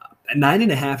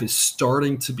 9.5 is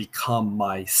starting to become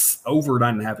my over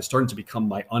 9.5 is starting to become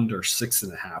my under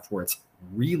 6.5, where it's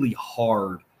really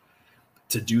hard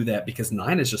to do that because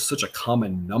 9 is just such a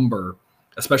common number,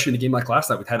 especially in a game like last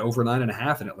night. We had over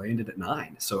 9.5 and it landed at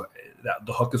 9. So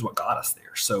the hook is what got us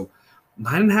there. So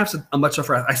 9.5 is a much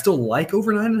tougher. I still like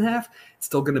over 9.5. It's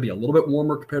still going to be a little bit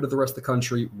warmer compared to the rest of the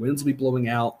country. Winds will be blowing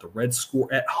out. The Reds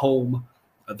score at home.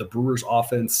 The Brewers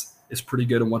offense is pretty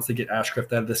good. And once they get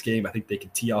Ashcraft out of this game, I think they can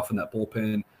tee off in that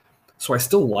bullpen. So I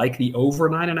still like the over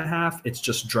 9.5. It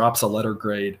just drops a letter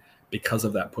grade because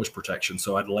of that push protection.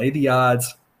 So I'd lay the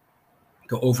odds,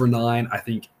 go over 9. I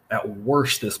think at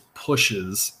worst this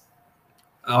pushes.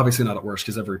 Obviously not at worst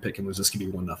because every pick can lose. This could be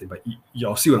 1-0. But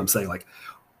y'all see what I'm saying? Like,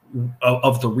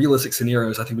 of the realistic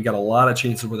scenarios, I think we got a lot of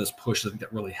chances where this push. I think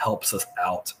that really helps us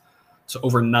out. So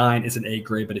over 9 is an A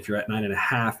grade, but if you're at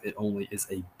 9.5, it only is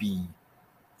a B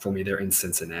for me there in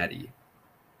Cincinnati.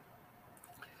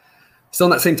 Still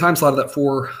in that same time slot of that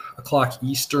 4 o'clock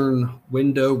Eastern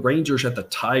window, Rangers at the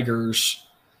Tigers.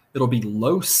 It'll be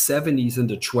low 70s in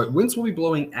Detroit. Winds will be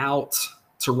blowing out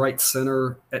to right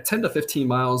center at 10 to 15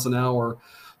 miles an hour.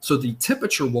 So the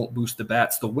temperature won't boost the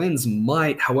bats. The winds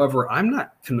might. However, I'm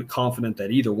not confident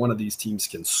that either one of these teams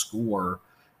can score.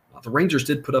 The Rangers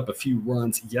did put up a few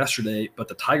runs yesterday, but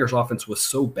the Tigers' offense was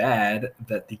so bad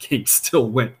that the game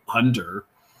still went under.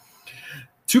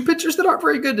 Two pitchers that aren't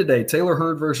very good today. Taylor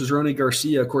Hearn versus Rony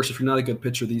Garcia. Of course, if you're not a good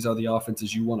pitcher, these are the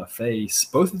offenses you want to face.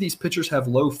 Both of these pitchers have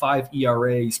low 5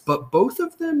 ERAs, but both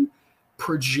of them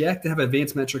project to have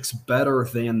advanced metrics better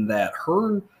than that.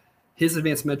 Hearn, his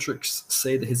advanced metrics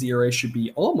say that his ERA should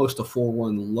be almost a full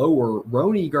run lower.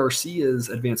 Rony Garcia's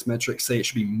advanced metrics say it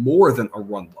should be more than a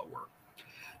run lower.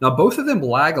 Now, both of them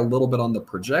lag a little bit on the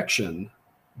projection,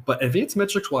 but advanced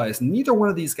metrics-wise, neither one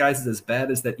of these guys is as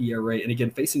bad as that ERA. And again,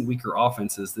 facing weaker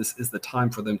offenses, this is the time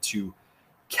for them to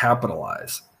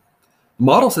capitalize. The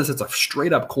model says it's a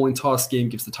straight-up coin toss game,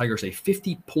 gives the Tigers a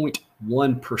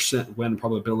 50.1% win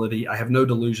probability. I have no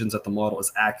delusions that the model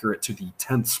is accurate to the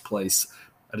 10th place.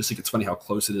 I just think it's funny how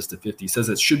close it is to 50. It says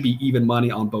it should be even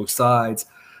money on both sides.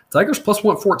 Tigers plus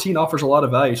 114 offers a lot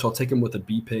of value, so I'll take them with a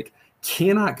B pick.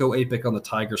 Cannot go A pick on the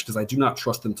Tigers because I do not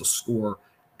trust them to score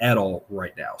at all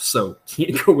right now. So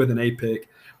can't go with an A pick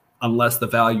unless the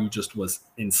value just was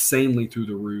insanely through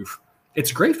the roof.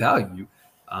 It's great value.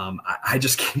 I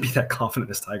just can't be that confident in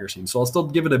this Tigers team. So I'll still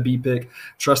give it a B pick.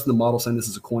 Trust in the model saying this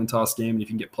is a coin toss game. And if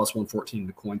you can get plus 114 in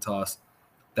the coin toss,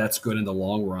 that's good in the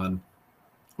long run.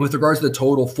 With regards to the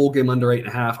total, full game under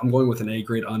 8.5, I'm going with an A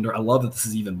grade under. I love that this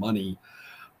is even money.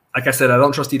 Like I said, I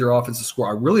don't trust either offense to score.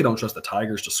 I really don't trust the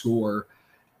Tigers to score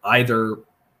either.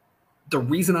 The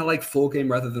reason I like full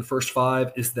game rather than first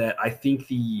 5 is that I think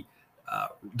the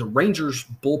Rangers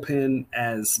bullpen,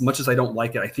 as much as I don't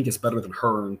like it, I think it's better than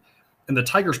Hearn. And the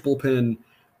Tigers bullpen,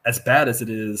 as bad as it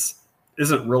is,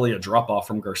 isn't really a drop-off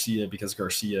from Garcia because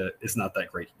Garcia is not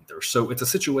that great either. So it's a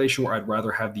situation where I'd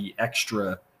rather have the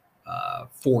extra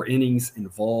 4 innings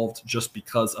involved just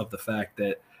because of the fact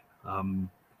that I don't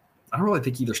really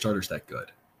think either starter's that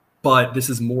good. But this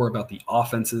is more about the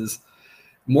offenses,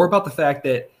 more about the fact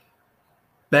that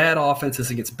bad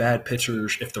offenses against bad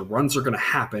pitchers, if the runs are going to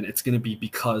happen, it's going to be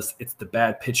because it's the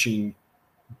bad pitching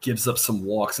gives up some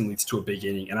walks and leads to a big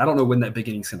inning. And I don't know when that big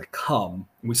inning is going to come.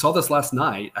 And we saw this last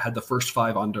night. I had the first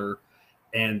 5 under,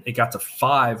 and it got to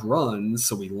 5 runs,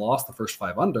 so we lost the first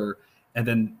 5 under, and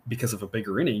then because of a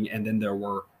bigger inning, and then there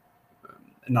were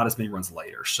not as many runs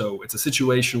later. So it's a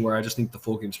situation where I just think the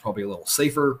full game is probably a little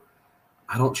safer.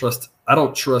 I don't trust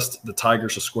the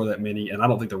Tigers to score that many, and I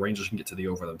don't think the Rangers can get to the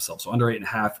over themselves. So under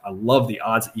 8.5, I love the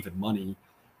odds at even money.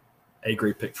 A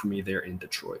great pick for me there in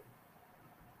Detroit.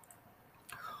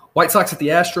 White Sox at the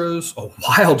Astros, a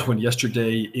wild one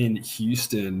yesterday in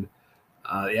Houston.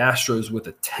 The Astros with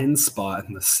a 10 spot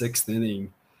in the 6th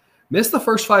inning. Missed the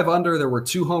first 5 under. There were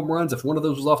 2 home runs. If one of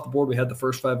those was off the board, we had the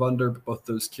first 5 under, but both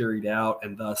those carried out,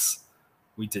 and thus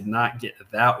we did not get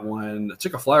that one. I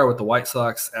took a flyer with the White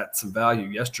Sox at some value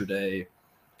yesterday,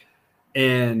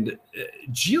 and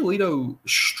Giolito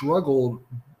struggled,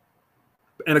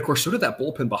 and of course, so did that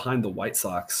bullpen behind the White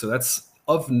Sox. So that's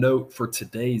of note for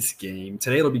today's game.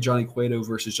 Today it'll be Johnny Cueto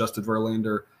versus Justin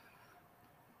Verlander.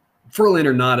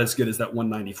 Verlander not as good as that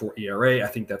 194 ERA. I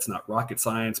think that's not rocket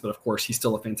science, but of course, he's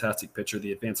still a fantastic pitcher.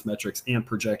 The advanced metrics and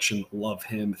projection love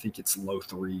him. I think it's low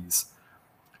 3s.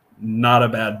 Not a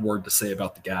bad word to say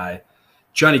about the guy.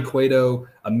 Johnny Cueto,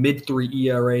 a mid-3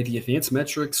 ERA. The advanced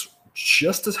metrics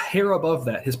just a hair above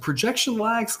that. His projection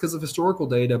lags because of historical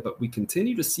data, but we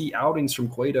continue to see outings from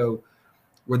Cueto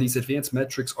where these advanced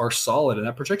metrics are solid, and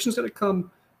that projection is going to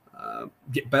come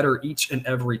get better each and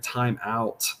every time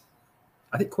out.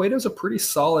 I think Cueto's a pretty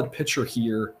solid pitcher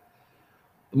here.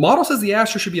 The model says the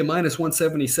Astros should be a minus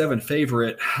 177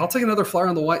 favorite. I'll take another flyer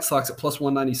on the White Sox at plus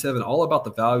 197. All about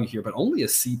the value here, but only a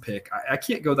C pick. I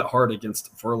can't go that hard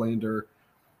against Verlander.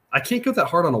 I can't go that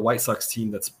hard on a White Sox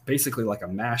team that's basically like a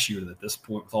mash unit at this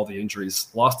point with all the injuries.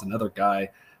 Lost another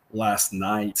guy last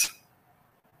night.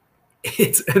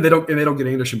 And they don't get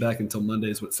Anderson back until Monday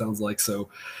is what it sounds like. So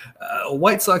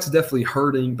White Sox definitely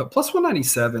hurting, but plus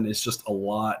 197 is just a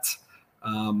lot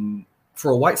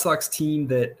for a White Sox team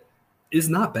that is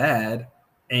not bad,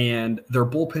 and their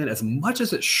bullpen, as much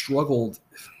as it struggled,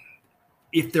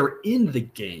 if they're in the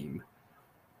game,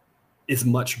 is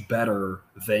much better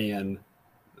than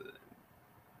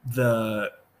the,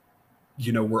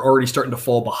 we're already starting to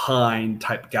fall behind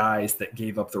type guys that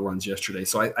gave up the runs yesterday.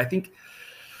 So I think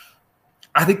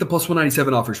the plus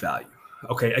 197 offers value.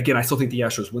 Okay, again, I still think the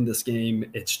Astros win this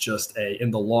game. It's just in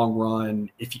the long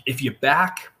run, if you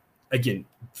back. Again,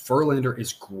 Verlander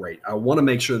is great. I want to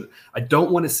make sure – I don't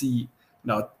want to see –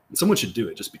 now, someone should do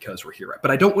it just because we're here, right?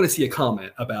 But I don't want to see a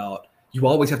comment about you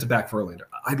always have to back Verlander.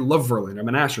 I love Verlander. I'm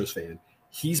an Astros fan.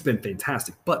 He's been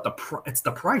fantastic. But it's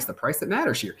the price that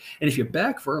matters here. And if you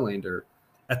back Verlander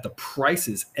at the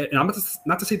prices – and I'm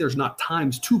not to say there's not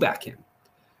times to back him,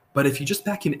 but if you just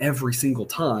back him every single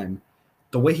time,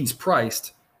 the way he's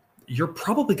priced – you're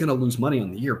probably going to lose money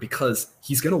on the year because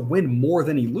he's going to win more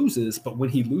than he loses. But when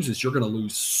he loses, you're going to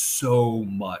lose so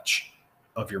much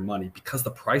of your money because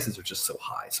the prices are just so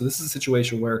high. So this is a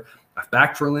situation where I've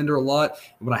backed Verlander a lot.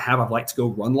 And when I'd like to go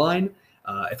run line.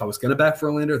 If I was going to back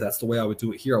Verlander, that's the way I would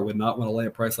do it here. I would not want to lay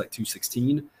a price like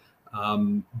 216.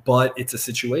 But it's a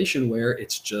situation where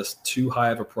it's just too high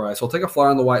of a price. I'll take a flyer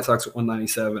on the White Sox at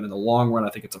 197. In the long run, I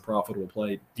think it's a profitable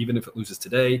play, even if it loses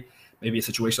today. Maybe a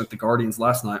situation like the Guardians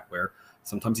last night where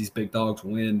sometimes these big dogs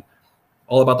win.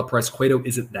 All about the price. Cueto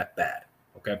isn't that bad,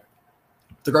 okay?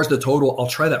 With regards to the total, I'll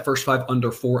try that first 5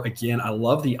 under 4 again. I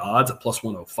love the odds at plus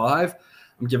 105.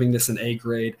 I'm giving this an A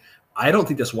grade. I don't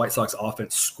think this White Sox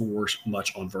offense scores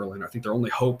much on Verlander. I think their only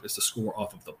hope is to score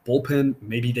off of the bullpen.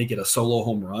 Maybe they get a solo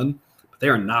home run, but they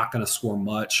are not going to score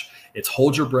much. It's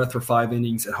hold your breath for 5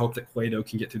 innings and hope that Cueto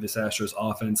can get through this Astros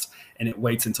offense, and it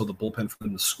waits until the bullpen for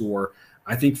them to score.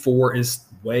 I think 4 is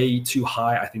way too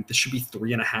high. I think this should be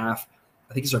 3.5. I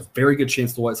think there's a very good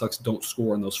chance the White Sox don't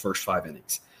score in those first 5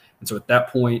 innings. And so at that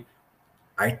point,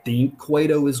 I think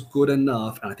Cueto is good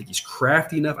enough, and I think he's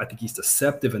crafty enough. I think he's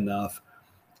deceptive enough.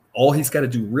 All he's got to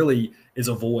do really is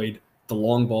avoid the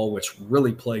long ball, which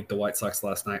really plagued the White Sox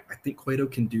last night. I think Cueto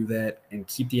can do that and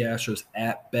keep the Astros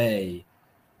at bay.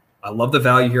 I love the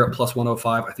value here at plus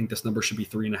 105. I think this number should be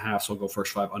 3.5, so I'll go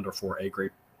first 5 under 4, A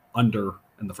grade under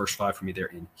in the first 5 for me there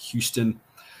in Houston.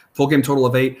 Full game total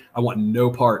of 8. I want no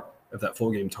part of that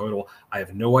full game total. I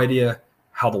have no idea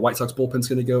how the White Sox bullpen is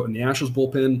going to go. And the Astros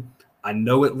bullpen, I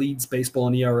know it leads baseball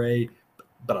in ERA,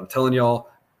 but I'm telling y'all,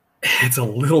 it's a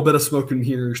little bit of smoke and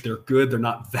mirrors. They're good. They're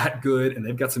not that good. And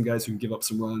they've got some guys who can give up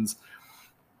some runs.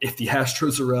 If the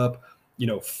Astros are up,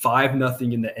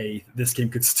 5-0 in the 8th, this game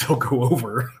could still go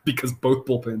over because both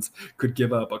bullpens could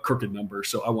give up a crooked number.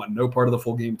 So I want no part of the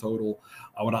full game total.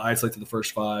 I want to isolate to the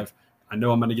first 5. I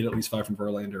know I'm going to get at least 5 from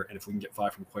Verlander. And if we can get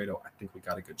 5 from Cueto, I think we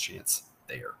got a good chance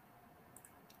there.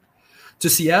 To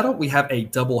Seattle, we have a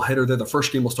doubleheader there. The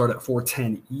first game will start at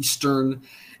 4:10 Eastern.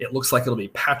 It looks like it'll be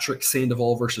Patrick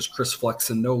Sandoval versus Chris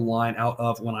Flexen. No line out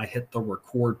of when I hit the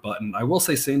record button. I will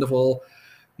say Sandoval,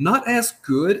 not as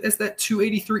good as that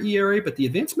 2.83 ERA, but the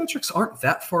advanced metrics aren't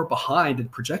that far behind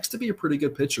and projects to be a pretty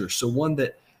good pitcher. So one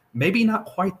that maybe not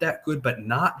quite that good, but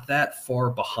not that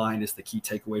far behind is the key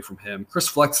takeaway from him. Chris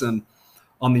Flexen,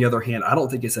 on the other hand, I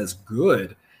don't think is as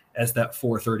good as that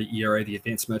 4.30 ERA. The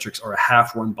advanced metrics are a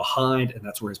half run behind, and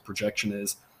that's where his projection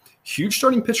is. Huge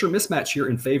starting pitcher mismatch here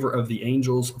in favor of the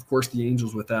Angels. Of course, the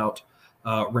Angels without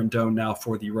Rendon now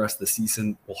for the rest of the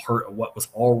season will hurt what was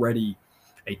already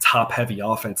a top-heavy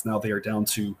offense. Now they are down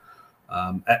to,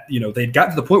 they'd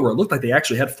gotten to the point where it looked like they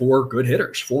actually had 4 good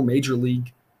hitters, 4 major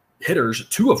league hitters,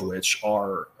 2 of which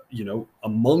are,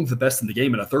 among the best in the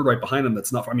game, and a third right behind them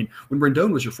that's not. I mean, when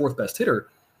Rendon was your 4th best hitter,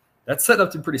 that's set up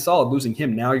to be pretty solid. Losing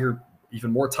him, now you're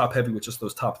even more top-heavy with just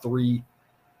those top 3.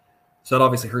 So that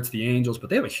obviously hurts the Angels, but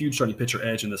they have a huge starting pitcher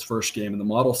edge in this first game, and the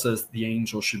model says the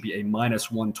Angels should be a minus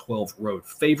 112 road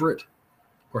favorite.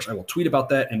 Of course, I will tweet about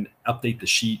that and update the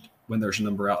sheet when there's a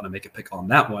number out, and I make a pick on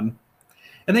that one.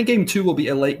 And then game 2 will be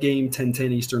a late game,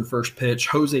 10:10 Eastern first pitch.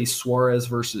 Jose Suarez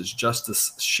versus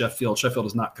Justice Sheffield. Sheffield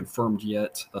is not confirmed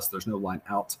yet, thus there's no line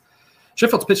out.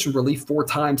 Sheffield's pitched in relief 4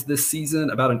 times this season,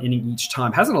 about an inning each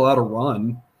time. Hasn't allowed a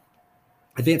run.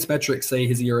 Advanced metrics say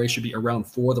his ERA should be around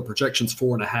 4. The projection's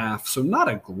 4.5. So not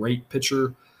a great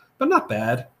pitcher, but not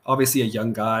bad. Obviously a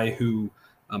young guy who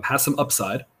has some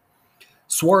upside.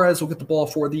 Suarez will get the ball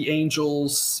for the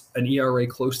Angels, an ERA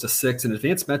close to 6, and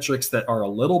advanced metrics that are a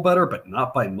little better, but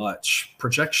not by much.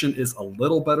 Projection is a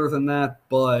little better than that,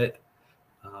 but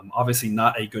obviously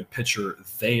not a good pitcher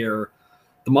there.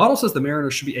 The model says the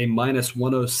Mariners should be a minus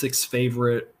 106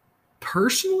 favorite.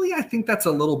 Personally, I think that's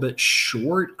a little bit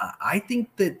short. I think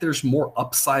that there's more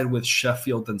upside with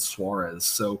Sheffield than Suarez.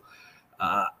 So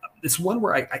it's one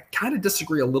where I kind of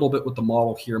disagree a little bit with the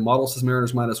model here. Model says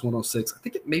Mariners minus 106. I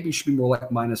think it maybe should be more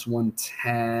like minus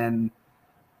 110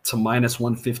 to minus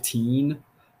 115.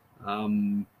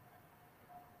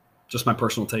 Just my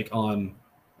personal take on,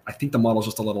 I think the model's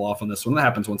just a little off on this one. That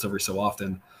happens once every so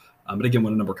often. But again,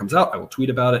 when a number comes out, I will tweet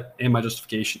about it and my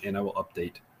justification, and I will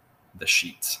update the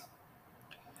sheets.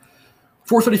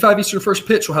 4:35 Eastern first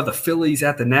pitch, we'll have the Phillies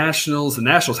at the Nationals. The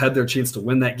Nationals had their chance to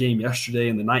win that game yesterday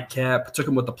in the nightcap. Took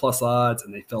them with the plus odds,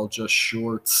 and they fell just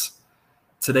short.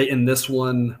 Today in this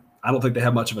one, I don't think they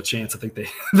have much of a chance. I think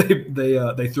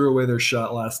they threw away their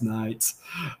shot last night,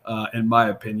 in my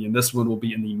opinion. This one will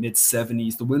be in the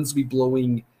mid-70s. The winds will be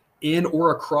blowing in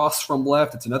or across from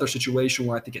left. It's another situation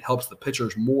where I think it helps the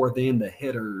pitchers more than the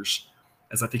hitters,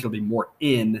 as I think it'll be more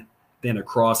in than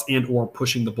across and or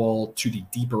pushing the ball to the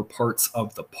deeper parts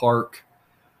of the park.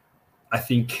 I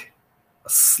think a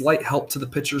slight help to the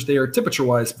pitchers there.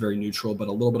 Temperature-wise, very neutral, but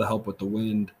a little bit of help with the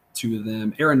wind, two of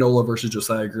them. Aaron Nola versus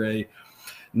Josiah Gray.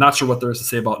 Not sure what there is to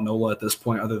say about Nola at this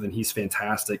point other than he's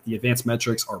fantastic. The advanced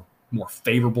metrics are more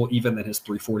favorable even than his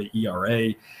 3.40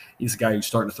 ERA. He's a guy who's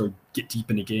starting to get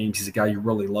deep into games. He's a guy you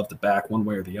really love to back one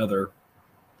way or the other.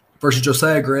 Versus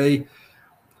Josiah Gray,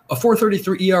 a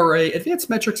 4.33 ERA, advanced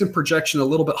metrics and projection a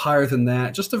little bit higher than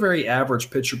that. Just a very average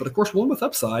pitcher, but of course one with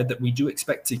upside that we do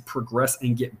expect to progress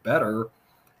and get better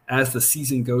as the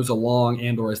season goes along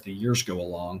and or as the years go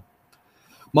along.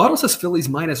 Model says Phillies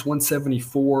minus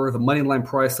 174. The money line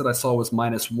price that I saw was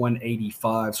minus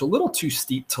 185. So a little too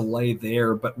steep to lay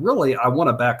there, but really I want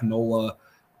to back Nola.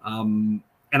 And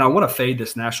I want to fade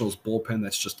this Nationals bullpen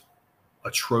that's just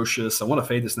atrocious. I want to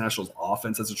fade this Nationals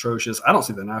offense that's atrocious. I don't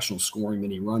see the Nationals scoring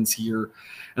many runs here.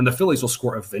 And the Phillies will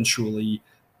score eventually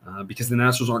because the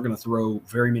Nationals aren't going to throw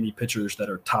very many pitchers that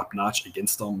are top-notch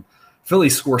against them.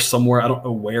 Phillies score somewhere, I don't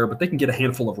know where, but they can get a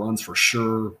handful of runs for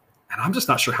sure. And I'm just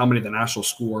not sure how many the Nationals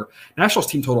score. Nationals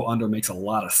team total under makes a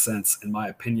lot of sense, in my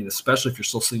opinion, especially if you're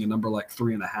still seeing a number like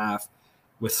 3.5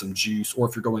 with some juice, or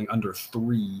if you're going under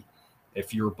 3,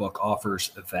 if your book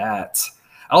offers that.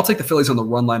 I'll take the Phillies on the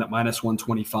run line at minus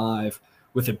 125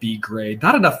 with a B grade.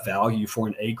 Not enough value for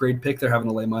an A grade pick. They're having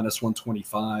to lay minus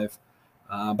 125.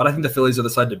 But I think the Phillies are the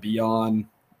side to be on,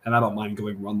 and I don't mind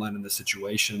going run line in this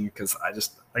situation because I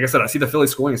just, like I said, I see the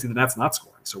Phillies scoring. I see the Nats not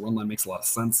scoring. So run line makes a lot of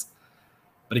sense.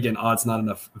 But again, odds not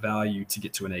enough value to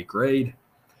get to an A grade.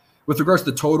 With regards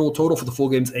to the total for the full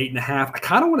game is 8.5. I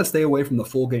kind of want to stay away from the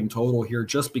full game total here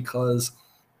just because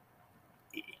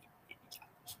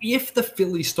if the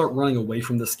Phillies start running away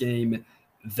from this game,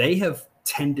 they have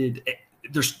tended –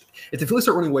 if the Phillies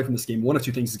start running away from this game, one of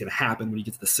two things is going to happen when you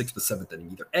get to the 6th or 7th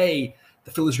inning. Either A,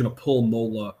 the Phillies are going to pull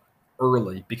Nola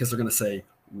early because they're going to say,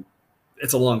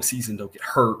 it's a long season, don't get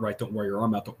hurt, right? Don't wear your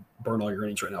arm out, don't burn all your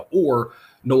innings right now. Or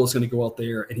Nola's going to go out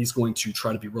there and he's going to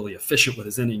try to be really efficient with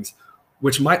his innings,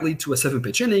 which might lead to a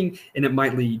 7-pitch inning, and it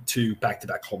might lead to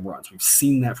back-to-back home runs. We've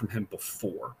seen that from him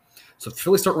before. So if the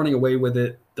Phillies start running away with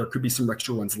it, there could be some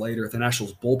extra runs later. The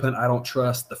Nationals bullpen, I don't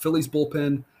trust. The Phillies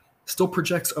bullpen still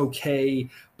projects okay,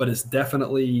 but has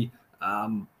definitely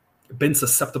been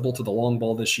susceptible to the long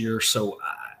ball this year. So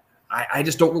I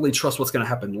just don't really trust what's going to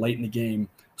happen late in the game.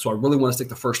 So I really want to stick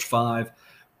to first 5.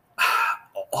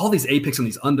 All these A picks and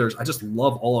these unders, I just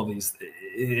love all of these.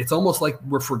 It's almost like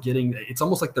we're forgetting. It's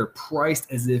almost like they're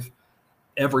priced as if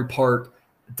every part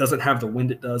doesn't have the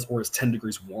wind it does or is 10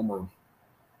 degrees warmer.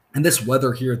 And this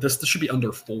weather here, this should be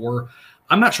under 4.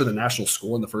 I'm not sure the Nationals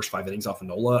score in the first 5 innings off of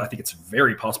Nola. I think it's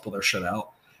very possible they're shut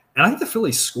out. And I think the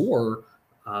Phillies score.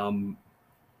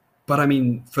 But I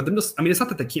mean, for them to, I mean, it's not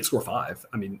that they can't score 5.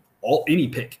 I mean, any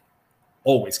pick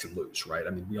always can lose, right? I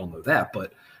mean, we all know that,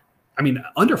 but I mean,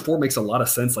 under 4 makes a lot of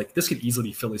sense. Like this could easily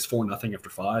be Phillies 4-0 after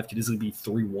 5. Could easily be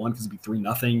 3-1. Could be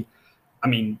 3-0. I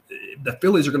mean, the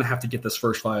Phillies are going to have to get this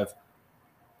first 5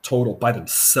 total by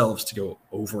themselves to go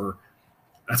over.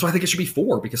 That's why I think it should be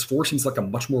 4 because 4 seems like a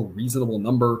much more reasonable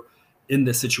number in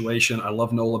this situation. I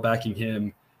love Nola backing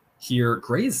him here.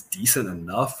 Gray is decent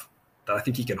enough that I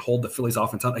think he can hold the Phillies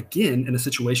offense on again in a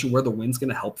situation where the wind's going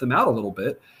to help them out a little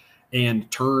bit and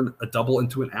turn a double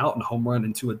into an out and a home run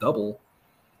into a double.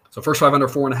 So first 5 under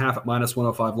 4.5 at minus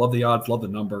 105. Love the odds, love the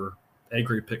number. A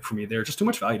grade pick for me there. Just too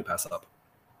much value to pass up.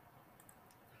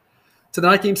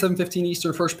 Tonight game, 7:15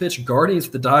 Eastern, first pitch. Guardians,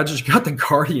 the Dodgers got the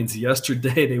Guardians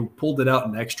yesterday. They pulled it out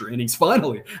in extra innings.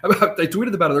 Finally, I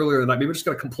tweeted about it earlier in the night. Maybe we're just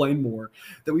going to complain more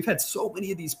that we've had so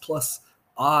many of these plus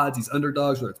odds, these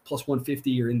underdogs, whether it's plus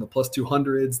 150 or in the plus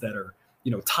 200s that are,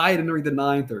 tied entering the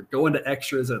 9th or going to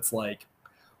extras. It's like,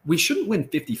 we shouldn't win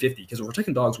 50-50 because if we're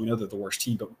taking dogs, we know they're the worst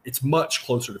team, but it's much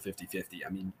closer to 50-50. I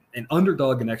mean, an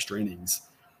underdog in extra innings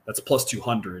that's plus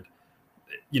 200,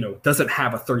 doesn't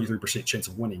have a 33% chance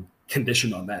of winning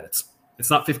conditioned on that. It's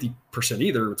not 50%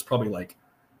 either. It's probably like,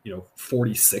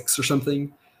 46 or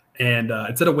something. And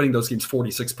instead of winning those games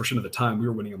 46% of the time, we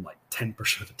were winning them like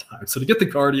 10% of the time. So to get the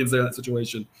Guardians there in that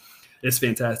situation is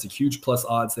fantastic. Huge plus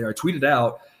odds there. I tweeted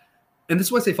out, and this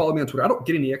is why I say follow me on Twitter. I don't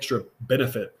get any extra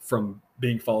benefit from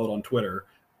being followed on Twitter.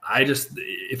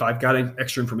 If I've got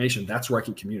extra information, that's where I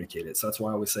can communicate it. So that's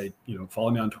why I always say, follow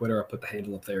me on Twitter. I put the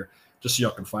handle up there just so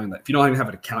y'all can find that. If you don't even have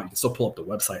an account, you can still pull up the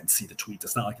website and see the tweets.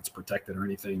 It's not like it's protected or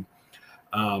anything.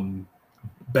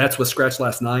 Bets was scratched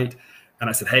last night, and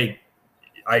I said, hey,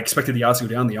 I expected the odds to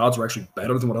go down. The odds were actually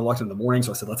better than what I locked in the morning.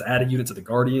 So I said, let's add a unit to the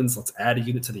Guardians. Let's add a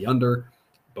unit to the under.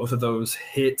 Both of those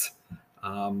hit.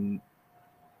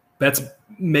 Bets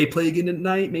may play again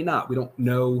tonight, may not. We don't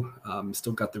know.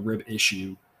 Still got the rib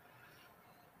issue.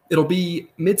 It'll be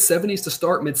mid-70s to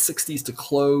start, mid-60s to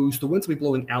close. The winds will be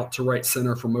blowing out to right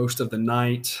center for most of the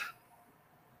night.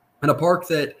 In a park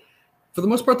that, for the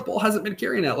most part, the ball hasn't been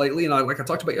carrying out lately. And like I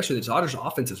talked about yesterday, the Dodgers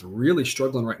offense is really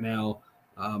struggling right now.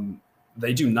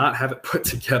 They do not have it put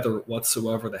together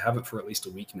whatsoever. They haven't for at least a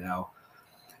week now.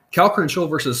 Cal Quantrill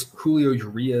versus Julio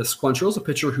Urias. Quantrill's a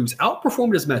pitcher who's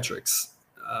outperformed his metrics.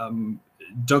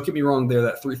 Don't get me wrong there,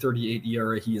 that 3.38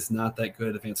 ERA, he is not that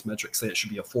good. Advanced metrics say it should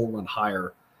be a full run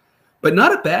higher. But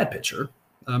not a bad pitcher.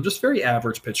 Just very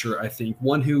average pitcher, I think.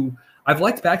 One who I've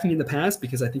liked backing in the past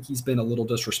because I think he's been a little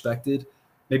disrespected.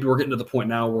 Maybe we're getting to the point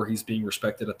now where he's being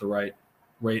respected at the right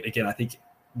rate. Again, I think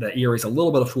the ERA is a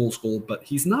little bit of fool's gold, but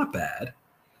he's not bad.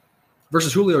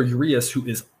 Versus Julio Urias, who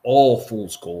is all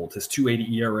fool's gold. His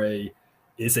 2.80 ERA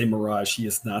is a mirage. He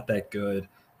is not that good.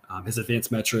 His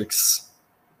advanced metrics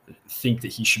think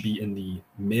that he should be in the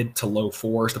mid to low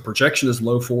fours. The projection is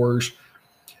low fours.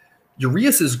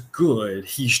 Urias is good.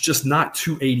 He's just not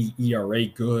 2.80 ERA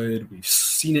good. We've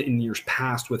seen it in years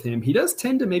past with him. He does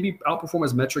tend to maybe outperform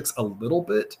his metrics a little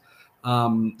bit.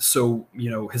 So,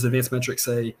 his advanced metrics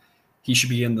say he should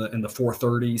be in the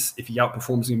 4.30s. If he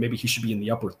outperforms me, maybe he should be in the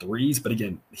upper threes. But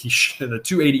again, the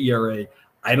 2.80 ERA,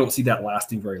 I don't see that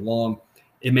lasting very long.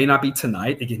 It may not be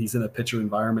tonight. Again, he's in a pitcher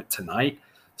environment tonight.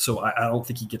 So I don't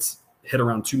think he gets hit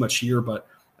around too much here. But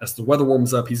as the weather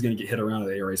warms up, he's going to get hit around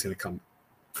and the ERA is going to come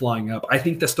flying up. I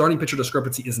think the starting pitcher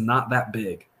discrepancy is not that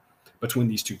big between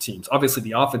these two teams. Obviously,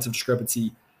 the offensive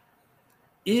discrepancy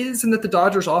is in that the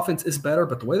Dodgers' offense is better,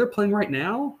 but the way they're playing right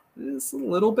now is a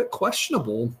little bit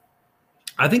questionable.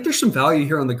 I think there's some value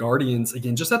here on the Guardians.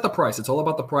 Again, just at the price. It's all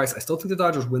about the price. I still think the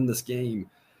Dodgers win this game,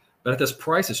 but at this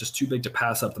price, it's just too big to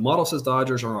pass up. The model says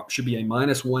Dodgers should be a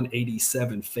minus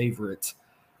 187 favorite,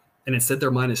 and instead they're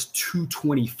minus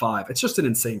 225. It's just an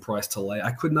insane price to lay.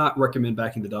 I could not recommend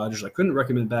backing the Dodgers. I couldn't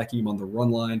recommend backing them on the run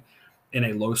line in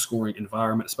a low-scoring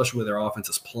environment, especially where their offense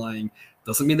is playing.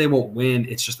 Doesn't mean they won't win.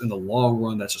 It's just in the long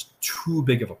run, that's just too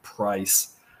big of a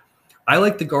price. I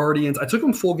like the Guardians. I took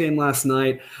them full game last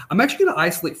night. I'm actually going to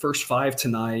isolate first five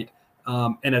tonight,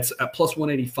 and it's at plus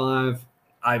 185.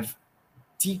 I've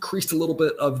decreased a little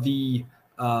bit of the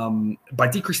by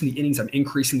decreasing the innings, I'm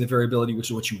increasing the variability, which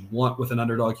is what you want with an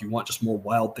underdog. You want just more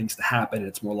wild things to happen, and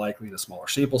it's more likely in a smaller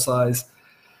sample size.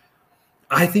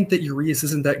 I think that Urias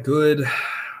isn't that good.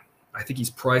 I think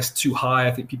he's priced too high.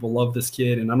 I think people love this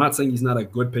kid, and I'm not saying he's not a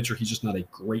good pitcher. He's just not a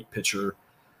great pitcher.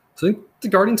 So I think the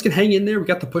Guardians can hang in there. We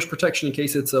got the push protection in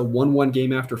case it's a 1-1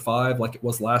 game after 5 like it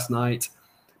was last night.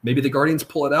 Maybe the Guardians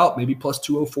pull it out. Maybe plus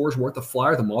 204 is worth a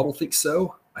flyer. The model thinks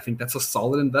so. I think that's a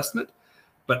solid investment.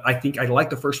 But I think I like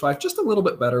the first 5 just a little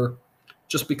bit better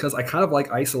just because I kind of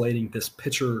like isolating this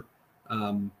pitcher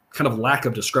kind of lack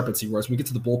of discrepancy. Whereas when we get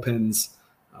to the bullpens,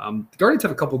 the Guardians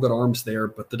have a couple good arms there,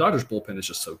 but the Dodgers bullpen is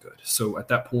just so good. So at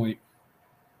that point,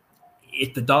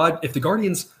 if the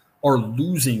Guardians are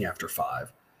losing after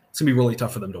 5, it's going to be really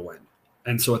tough for them to win.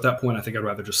 And so at that point, I think I'd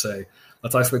rather just say,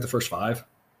 let's isolate the first 5.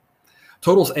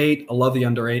 Total's 8. I love the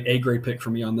under 8. A-grade pick for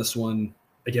me on this one.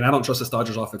 Again, I don't trust this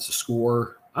Dodgers offense to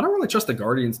score. I don't really trust the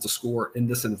Guardians to score in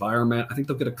this environment. I think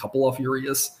they'll get a couple off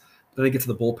Urias. Then they get to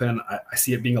the bullpen. I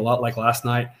see it being a lot like last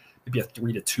night, maybe a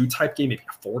 3-2 type game, maybe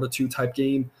a 4-2 type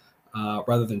game,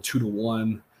 rather than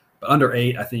 2-1. But under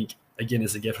 8, I think, again,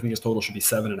 is a gift. I think his total should be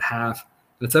 7.5. And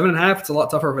at 7.5, it's a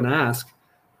lot tougher of an ask.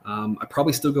 I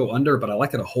probably still go under, but I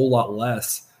like it a whole lot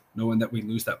less, knowing that we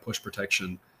lose that push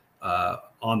protection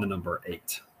on the number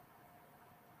 8.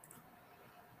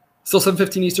 Still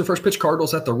 7:15 Eastern, first pitch,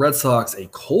 Cardinals at the Red Sox. A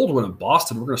cold one in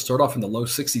Boston. We're going to start off in the low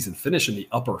 60s and finish in the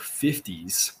upper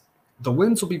 50s. The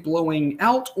winds will be blowing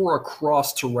out or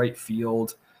across to right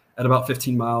field at about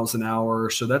 15 miles an hour.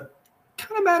 So that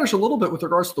kind of matters a little bit with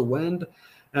regards to the wind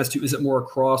as to is it more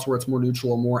across where it's more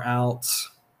neutral or more out.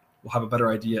 We'll have a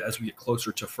better idea as we get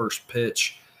closer to first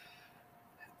pitch.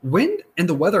 Wind and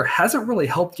the weather hasn't really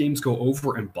helped games go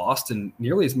over in Boston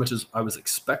nearly as much as I was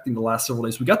expecting the last several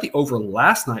days. We got the over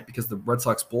last night because the Red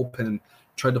Sox bullpen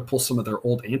tried to pull some of their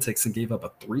old antics and gave up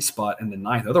a 3 spot in the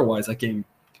 9th. Otherwise, that game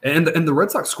and the Red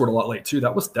Sox scored a lot late too.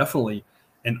 That was definitely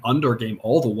an under game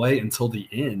all the way until the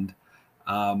end.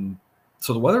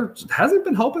 So the weather hasn't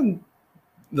been helping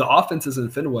the offenses in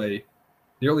Fenway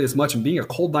nearly as much. And being a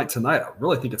cold night tonight, I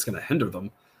really think it's going to hinder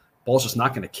them. Ball's just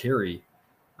not going to carry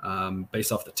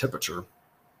based off the temperature.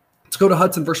 Let's go to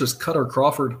Hudson versus Cutter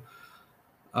Crawford.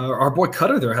 Our boy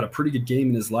Cutter there had a pretty good game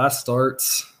in his last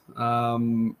starts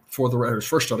his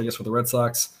first start, I guess, for the Red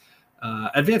Sox.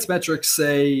 Advanced metrics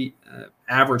say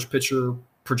average pitcher,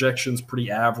 projections pretty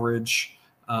average.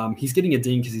 He's getting a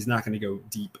ding because he's not going to go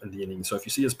deep in the inning. So if you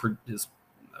see his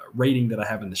rating that I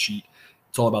have in the sheet,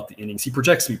 It's all about the innings. He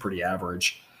projects to be pretty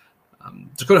average.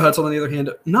 Dakota Hudson, on the other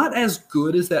hand, not as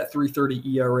good as that 3.30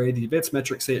 ERA. The advanced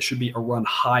metrics say it should be a run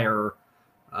higher.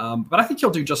 But I think he'll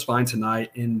do just fine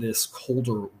tonight in this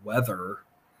colder weather.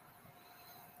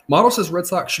 Model says Red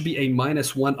Sox should be a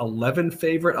 -111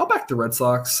 favorite. I'll back the Red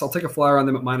Sox. I'll take a flyer on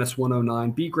them at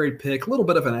 -109. B-grade pick, a little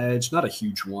bit of an edge, not a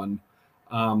huge one.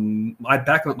 I'd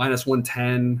back them at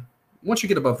 -110. Once you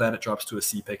get above that, it drops to a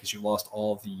C pick as you lost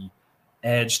all the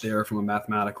edge there from a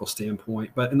mathematical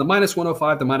standpoint. But in the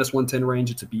 -105 to -110 range,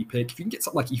 it's a B pick. If you can get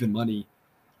something like even money,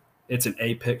 it's an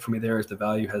A pick for me there as the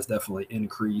value has definitely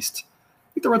increased.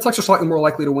 I think the Red Sox are slightly more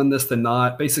likely to win this than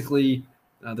not. Basically,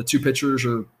 the two pitchers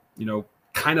are, the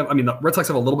Red Sox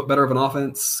have a little bit better of an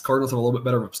offense. Cardinals have a little bit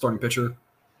better of a starting pitcher.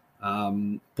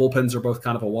 Bullpens are both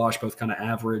kind of a wash, both kind of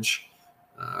average.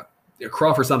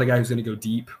 Crawford's not a guy who's going to go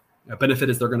deep. Benefit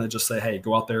is they're going to just say, hey,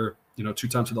 go out there, 2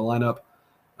 times to the lineup,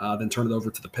 then turn it over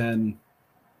to the pen.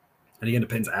 And again, the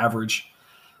pen's average.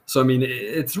 So,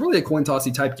 it's really a coin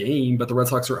tossy type game, but the Red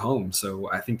Sox are at home. So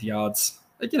I think the odds,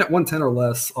 again, at 110 or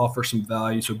less, offer some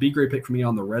value. So B-grade pick for me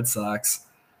on the Red Sox.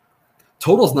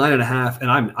 Total's 9.5,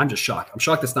 and I'm just shocked. I'm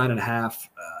shocked it's 9.5.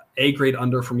 A-grade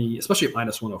under for me, especially at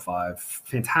 -105.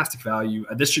 Fantastic value.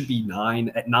 This should be 9.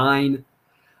 At 9,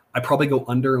 I probably go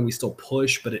under and we still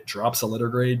push, but it drops a letter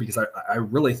grade because I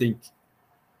really think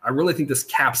this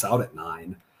caps out at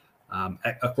 9.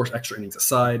 Of course, extra innings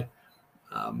aside.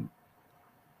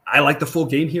 I like the full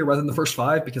game here rather than the first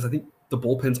 5 because I think the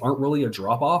bullpens aren't really a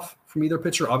drop-off from either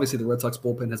pitcher. Obviously, the Red Sox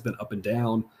bullpen has been up and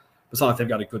down. But it's not like they've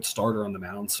got a good starter on the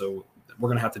mound, so we're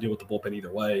going to have to deal with the bullpen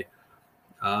either way.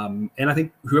 And I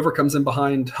think whoever comes in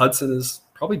behind Hudson is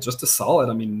probably just as solid.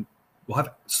 We'll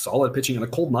have solid pitching on a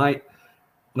cold night.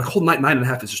 On a cold night,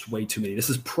 9.5 is just way too many. This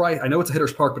is priced. I know it's a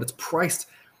hitter's park, but it's priced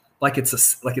like it's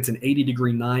an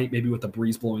 80-degree night, maybe with the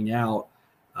breeze blowing out.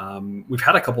 We've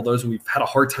had a couple of those, and we've had a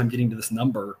hard time getting to this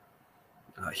number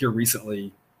here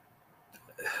recently.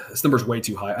 This number is way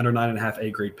too high. Under 9.5,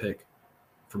 A-grade pick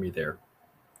for me there.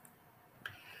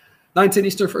 9:10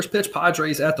 Eastern, first pitch.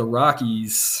 Padres at the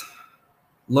Rockies.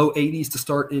 Low 80s to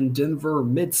start in Denver,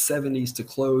 mid 70s to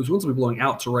close. Winds will be blowing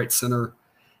out to right center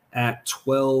at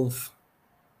 12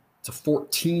 to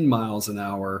 14 miles an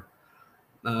hour.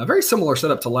 Very similar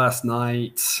setup to last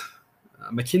night.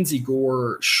 Mackenzie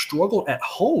Gore struggled at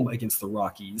home against the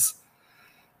Rockies.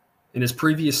 In his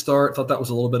previous start, thought that was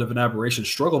a little bit of an aberration.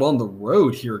 Struggled on the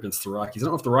road here against the Rockies. I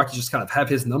don't know if the Rockies just kind of have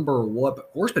his number or what,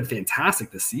 but Gore's been fantastic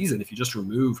this season if you just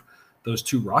remove those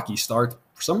 2 Rocky starts.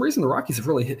 For some reason, the Rockies have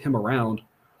really hit him around.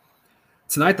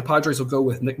 Tonight, the Padres will go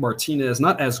with Nick Martinez.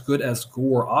 Not as good as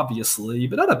Gore, obviously,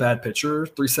 but not a bad pitcher.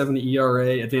 3.70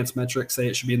 ERA. Advanced metrics say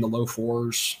it should be in the low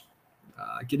 4s.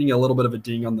 Getting a little bit of a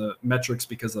ding on the metrics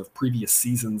because of previous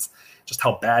seasons, just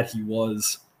how bad he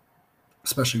was,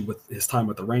 especially with his time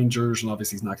with the Rangers, and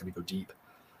obviously he's not going to go deep. A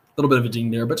little bit of a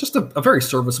ding there, but just a very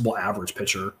serviceable average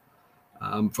pitcher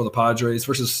for the Padres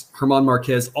versus German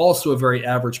Marquez, also a very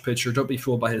average pitcher. Don't be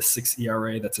fooled by his 6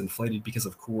 ERA that's inflated because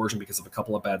of Coors and because of a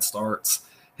couple of bad starts.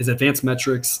 His advanced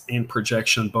metrics and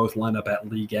projection both line up at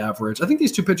league average. I think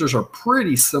these two pitchers are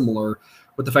pretty similar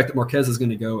with the fact that Marquez is going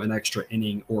to go an extra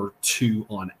inning or 2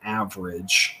 on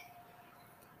average.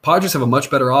 Padres have a much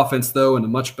better offense, though, and a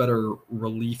much better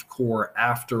relief core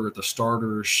after the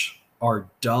starters are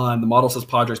done. The model says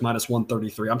Padres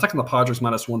 -133. I'm taking the Padres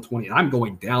 -120, and I'm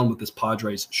going down with this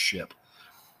Padres ship.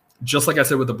 Just like I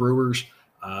said with the Brewers,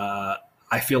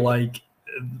 I feel like,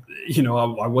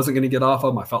 I wasn't going to get off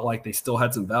of them. I felt like they still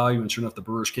had some value, and sure enough, the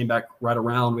Brewers came back right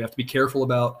around. We have to be careful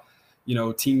about,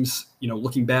 teams,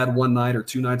 looking bad one night or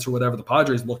 2 nights or whatever. The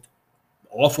Padres looked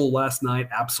awful last night,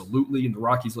 absolutely, and the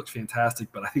Rockies looked fantastic,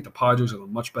 but I think the Padres are a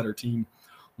much better team.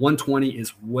 120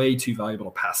 is way too valuable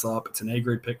to pass up. It's an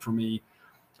A-grade pick for me.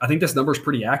 I think this number is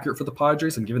pretty accurate for the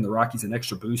Padres. I'm giving the Rockies an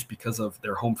extra boost because of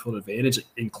their home field advantage. It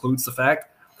includes the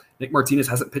fact Nick Martinez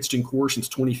hasn't pitched in Coors since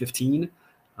 2015,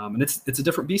 and it's a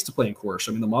different beast to play in Coors.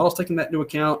 So, the model's taking that into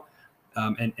account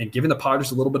and giving the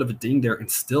Padres a little bit of a ding there,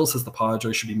 and still says the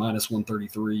Padres should be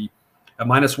 -133. At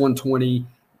 -120,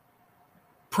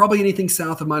 probably anything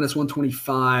south of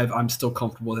 -125, I'm still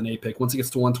comfortable with an A pick. Once it gets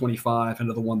to 125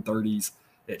 into the 130s,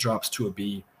 it drops to a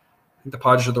B. I think the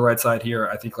Padres are the right side here.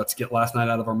 I think let's get last night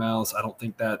out of our mouths. I don't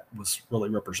think that was really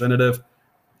representative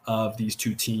of these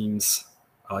two teams.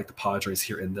 I like the Padres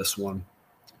here in this one.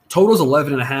 Total's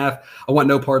 11.5. I want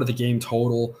no part of the game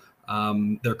total.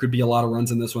 There could be a lot of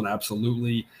runs in this one,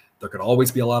 absolutely. There could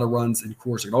always be a lot of runs in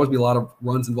course. There could always be a lot of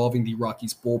runs involving the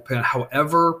Rockies bullpen.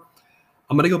 However,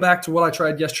 I'm going to go back to what I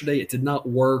tried yesterday. It did not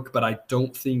work, but I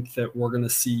don't think that we're going to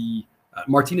see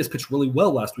Martinez pitched really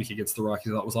well last week against the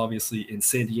Rockies. That was obviously in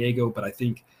San Diego, but I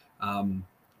think,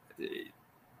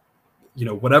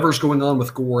 whatever's going on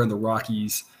with Gore and the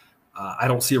Rockies, I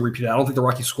don't see a repeat. I don't think the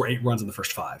Rockies score 8 runs in the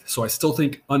first 5. So I still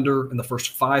think under in the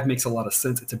first 5 makes a lot of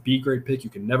sense. It's a B grade pick. You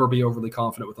can never be overly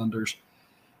confident with unders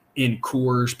in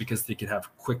Coors because they can have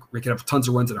tons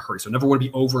of runs in a hurry. So never want to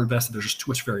be over invested. There's just too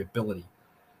much variability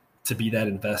to be that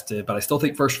invested. But I still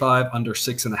think first 5 under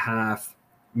 6.5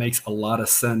 makes a lot of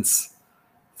sense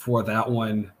for that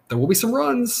one. There will be some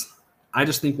runs. I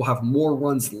just think we'll have more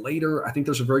runs later. I think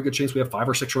there's a very good chance we have 5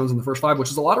 or 6 runs in the first 5, which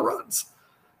is a lot of runs.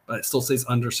 But it still stays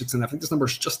under 6.5. I think this number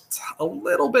is just a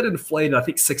little bit inflated. I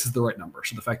think 6 is the right number.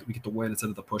 So the fact that we get the win instead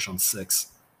of the push on 6,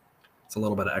 it's a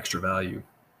little bit of extra value.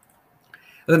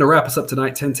 And then to wrap us up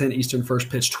tonight, 10:10 Eastern first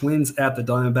pitch, Twins at the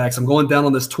Diamondbacks. I'm going down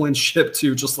on this Twins ship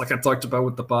too, just like I talked about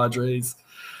with the Padres.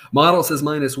 Model says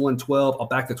 -112. I'll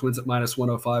back the Twins at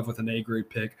 -105 with an A-grade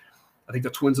pick. I think the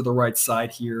Twins are the right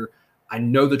side here. I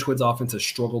know the Twins offense has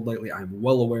struggled lately. I'm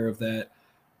well aware of that.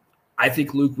 I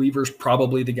think Luke Weaver's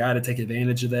probably the guy to take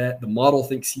advantage of that. The model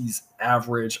thinks he's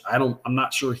average. I'm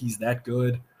not sure he's that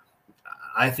good.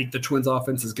 I think the Twins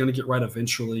offense is going to get right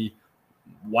eventually.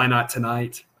 Why not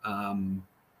tonight?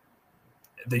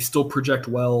 They still project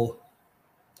well.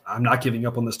 I'm not giving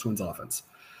up on this Twins offense.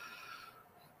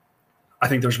 I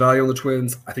think there's value on the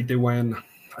Twins. I think they win.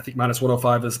 I think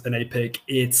 -105 is an A pick.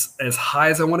 It's as high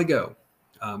as I want to go.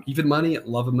 Even money,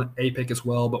 love an A pick as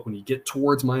well. But when you get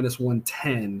towards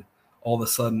 -110, all of a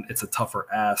sudden it's a tougher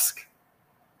ask.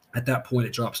 At that point,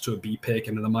 it drops to a B pick,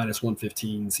 and then the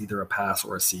 -115 is either a pass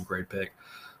or a C grade pick.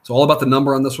 So all about the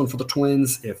number on this one for the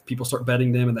Twins. If people start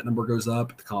betting them and that number goes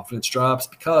up, the confidence drops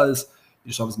because you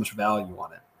just don't have as much value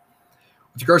on it.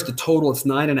 With regards to total, it's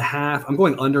 9.5. I'm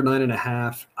going under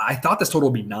 9.5. I thought this total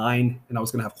would be 9, and I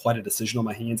was going to have quite a decision on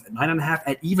my hands. At 9.5,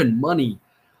 at even money,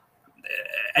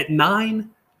 at 9,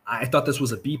 I thought this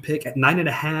was a B pick. At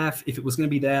 9.5, if it was going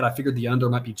to be that, I figured the under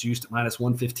might be juiced at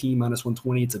 -115,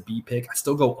 -120. It's a B pick. I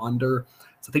still go under.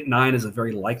 So I think 9 is a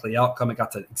very likely outcome. It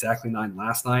got to exactly 9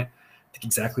 last night. I think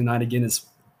exactly 9 again is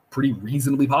pretty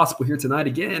reasonably possible here tonight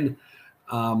again.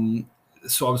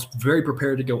 So I was very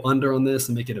prepared to go under on this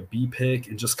and make it a B pick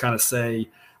and just kind of say,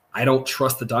 I don't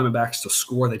trust the Diamondbacks to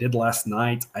score. They did last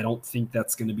night. I don't think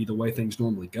that's going to be the way things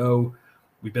normally go.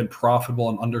 We've been profitable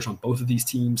on unders on both of these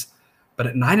teams. But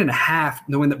at 9.5,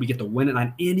 knowing that we get to win at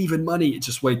 9 and even money, it's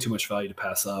just way too much value to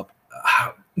pass up.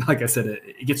 Like I said,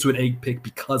 it gets to an A pick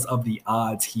because of the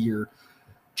odds here.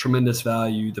 Tremendous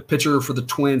value. The pitcher for the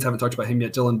Twins, haven't talked about him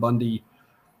yet, Dylan Bundy.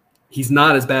 He's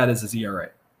not as bad as his ERA.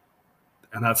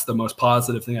 And that's the most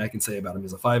positive thing I can say about him.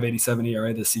 He's a 5.87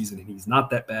 ERA this season, and he's not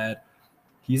that bad.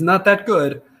 He's not that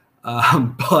good,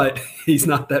 but he's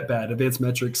not that bad. Advanced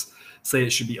metrics say it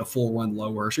should be a full run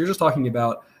lower. So you're just talking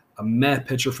about a meh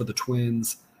pitcher for the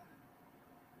Twins.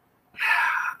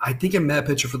 I think a meh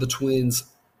pitcher for the Twins,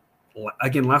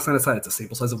 again, last night aside, it's a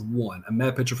sample size of 1. A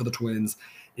meh pitcher for the Twins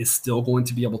is still going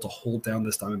to be able to hold down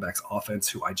this Diamondbacks offense,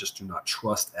 who I just do not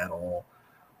trust at all.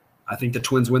 I think the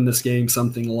Twins win this game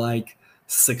something like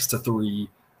 6-3.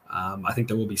 I think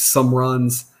there will be some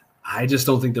runs. I just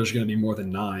don't think there's going to be more than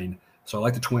 9. So I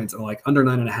like the Twins. I like under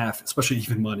 9.5, especially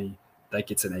even money. That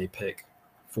gets an A pick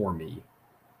for me.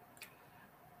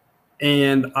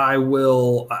 And I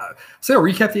will say I'll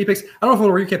recap the A picks. I don't know if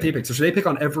I want to recap the A picks. There's an A pick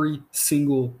on every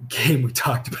single game we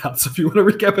talked about. So if you want to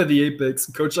recap the A picks,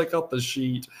 go check out the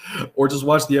sheet or just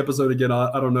watch the episode again.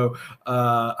 I don't know.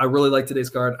 I really like today's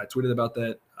card. I tweeted about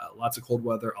that. Lots of cold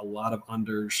weather, a lot of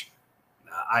unders.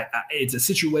 It's a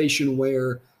situation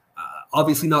where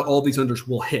obviously not all these unders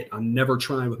will hit. I'm never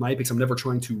trying with my A picks. I'm never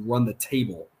trying to run the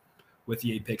table with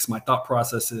the A picks. My thought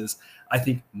process is I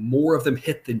think more of them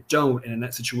hit than don't. And in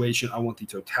that situation, I want the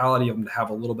totality of them to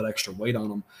have a little bit extra weight on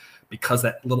them because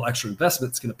that little extra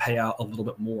investment is going to pay out a little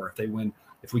bit more. If they win,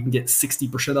 if we can get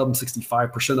 60% of them,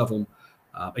 65% of them,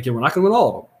 again, we're not going to win all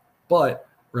of them, but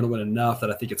we're going to win enough that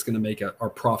I think it's going to make our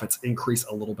profits increase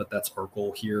a little bit. That's our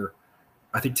goal here.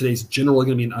 I think today's generally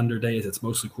going to be an under day as it's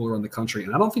mostly cooler in the country.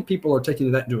 And I don't think people are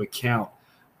taking that into account.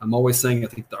 I'm always saying I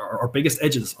think our biggest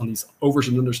edges on these overs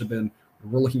and unders have been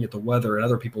we're looking at the weather, and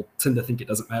other people tend to think it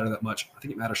doesn't matter that much. I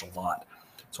think it matters a lot.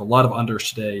 So a lot of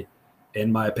unders today,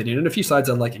 in my opinion. And a few sides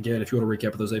I'd like, again, if you want to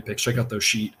recap those A picks, check out those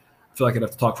sheet. I feel like I'd have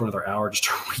to talk for another hour just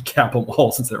to recap them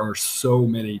all since there are so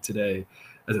many today,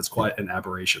 as it's quite an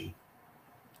aberration.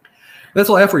 That's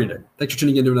all I have for you today. Thanks for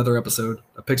tuning in to another episode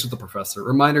of Picks with the Professor.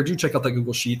 Reminder, do check out that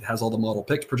Google Sheet. It has all the model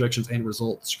picks, projections, and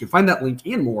results. You can find that link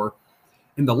and more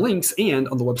in the links and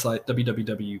on the website,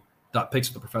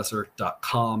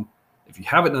 www.pickswiththeprofessor.com. If you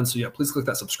haven't done so yet, please click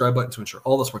that subscribe button to ensure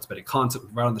all the sports betting content we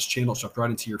provide on this channel is dropped right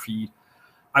into your feed.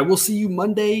 I will see you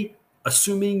Monday,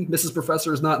 assuming Mrs.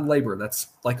 Professor is not in labor. That's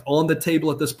like on the table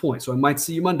at this point. So I might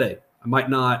see you Monday. I might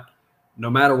not. No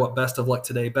matter what, best of luck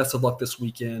today. Best of luck this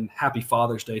weekend. Happy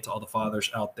Father's Day to all the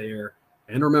fathers out there.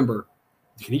 And remember,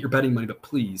 you can eat your betting money, but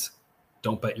please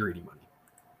don't bet your eating money.